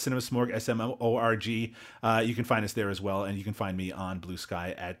account at cinemasmorg, SMORG. You can find us there as well, and you can find me on Blue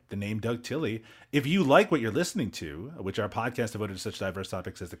Sky at the name Doug Tilley. If you like what you're listening to, which are podcasts devoted to such diverse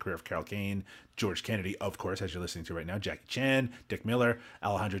topics as the career of Carol Kane, George Kennedy, of course, as you're listening to right now, Jackie Chan, Dick Miller,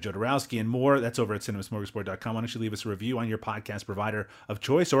 Alejandro Jodorowsky, and more, that's over at cinemasmorgasbord.com. Why don't you leave us a review on your podcast provider of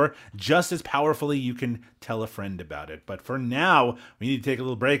choice, or just as powerfully, you can tell a friend about it. But for now, we need to take a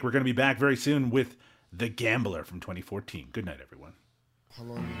little break. We're going to be back very soon with The Gambler from 2014. Good night, everyone. How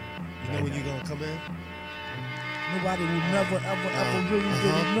long? You know when you're going to come in? Nobody will never, ever really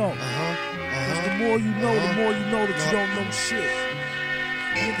know. Because the more you know that you don't know shit.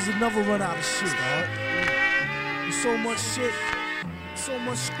 Niggas will never run out of shit. There's so much shit, so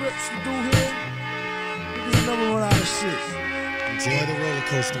much scripts to do here. Niggas will never run out of shit. Enjoy the roller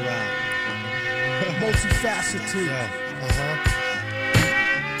coaster ride. Multifaceted. Yeah.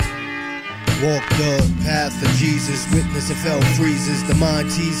 Walk the path of Jesus, witness of hell freezes, the mind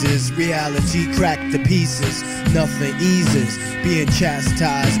teases, reality cracked to pieces, nothing eases, being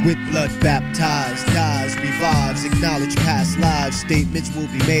chastised with blood baptized, dies, revives, acknowledge past lives, statements will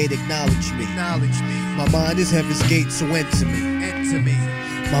be made, acknowledge me, my mind is heaven's gate, so enter me,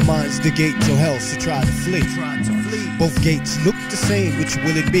 my mind's the gate to hell, so try to flee, both gates look the same, which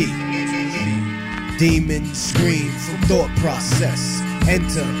will it be? Demon scream from thought process,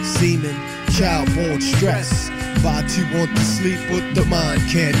 enter semen, child-born stress. Body want to sleep, but the mind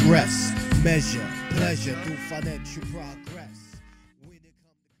can't rest. Measure pleasure through financial progress.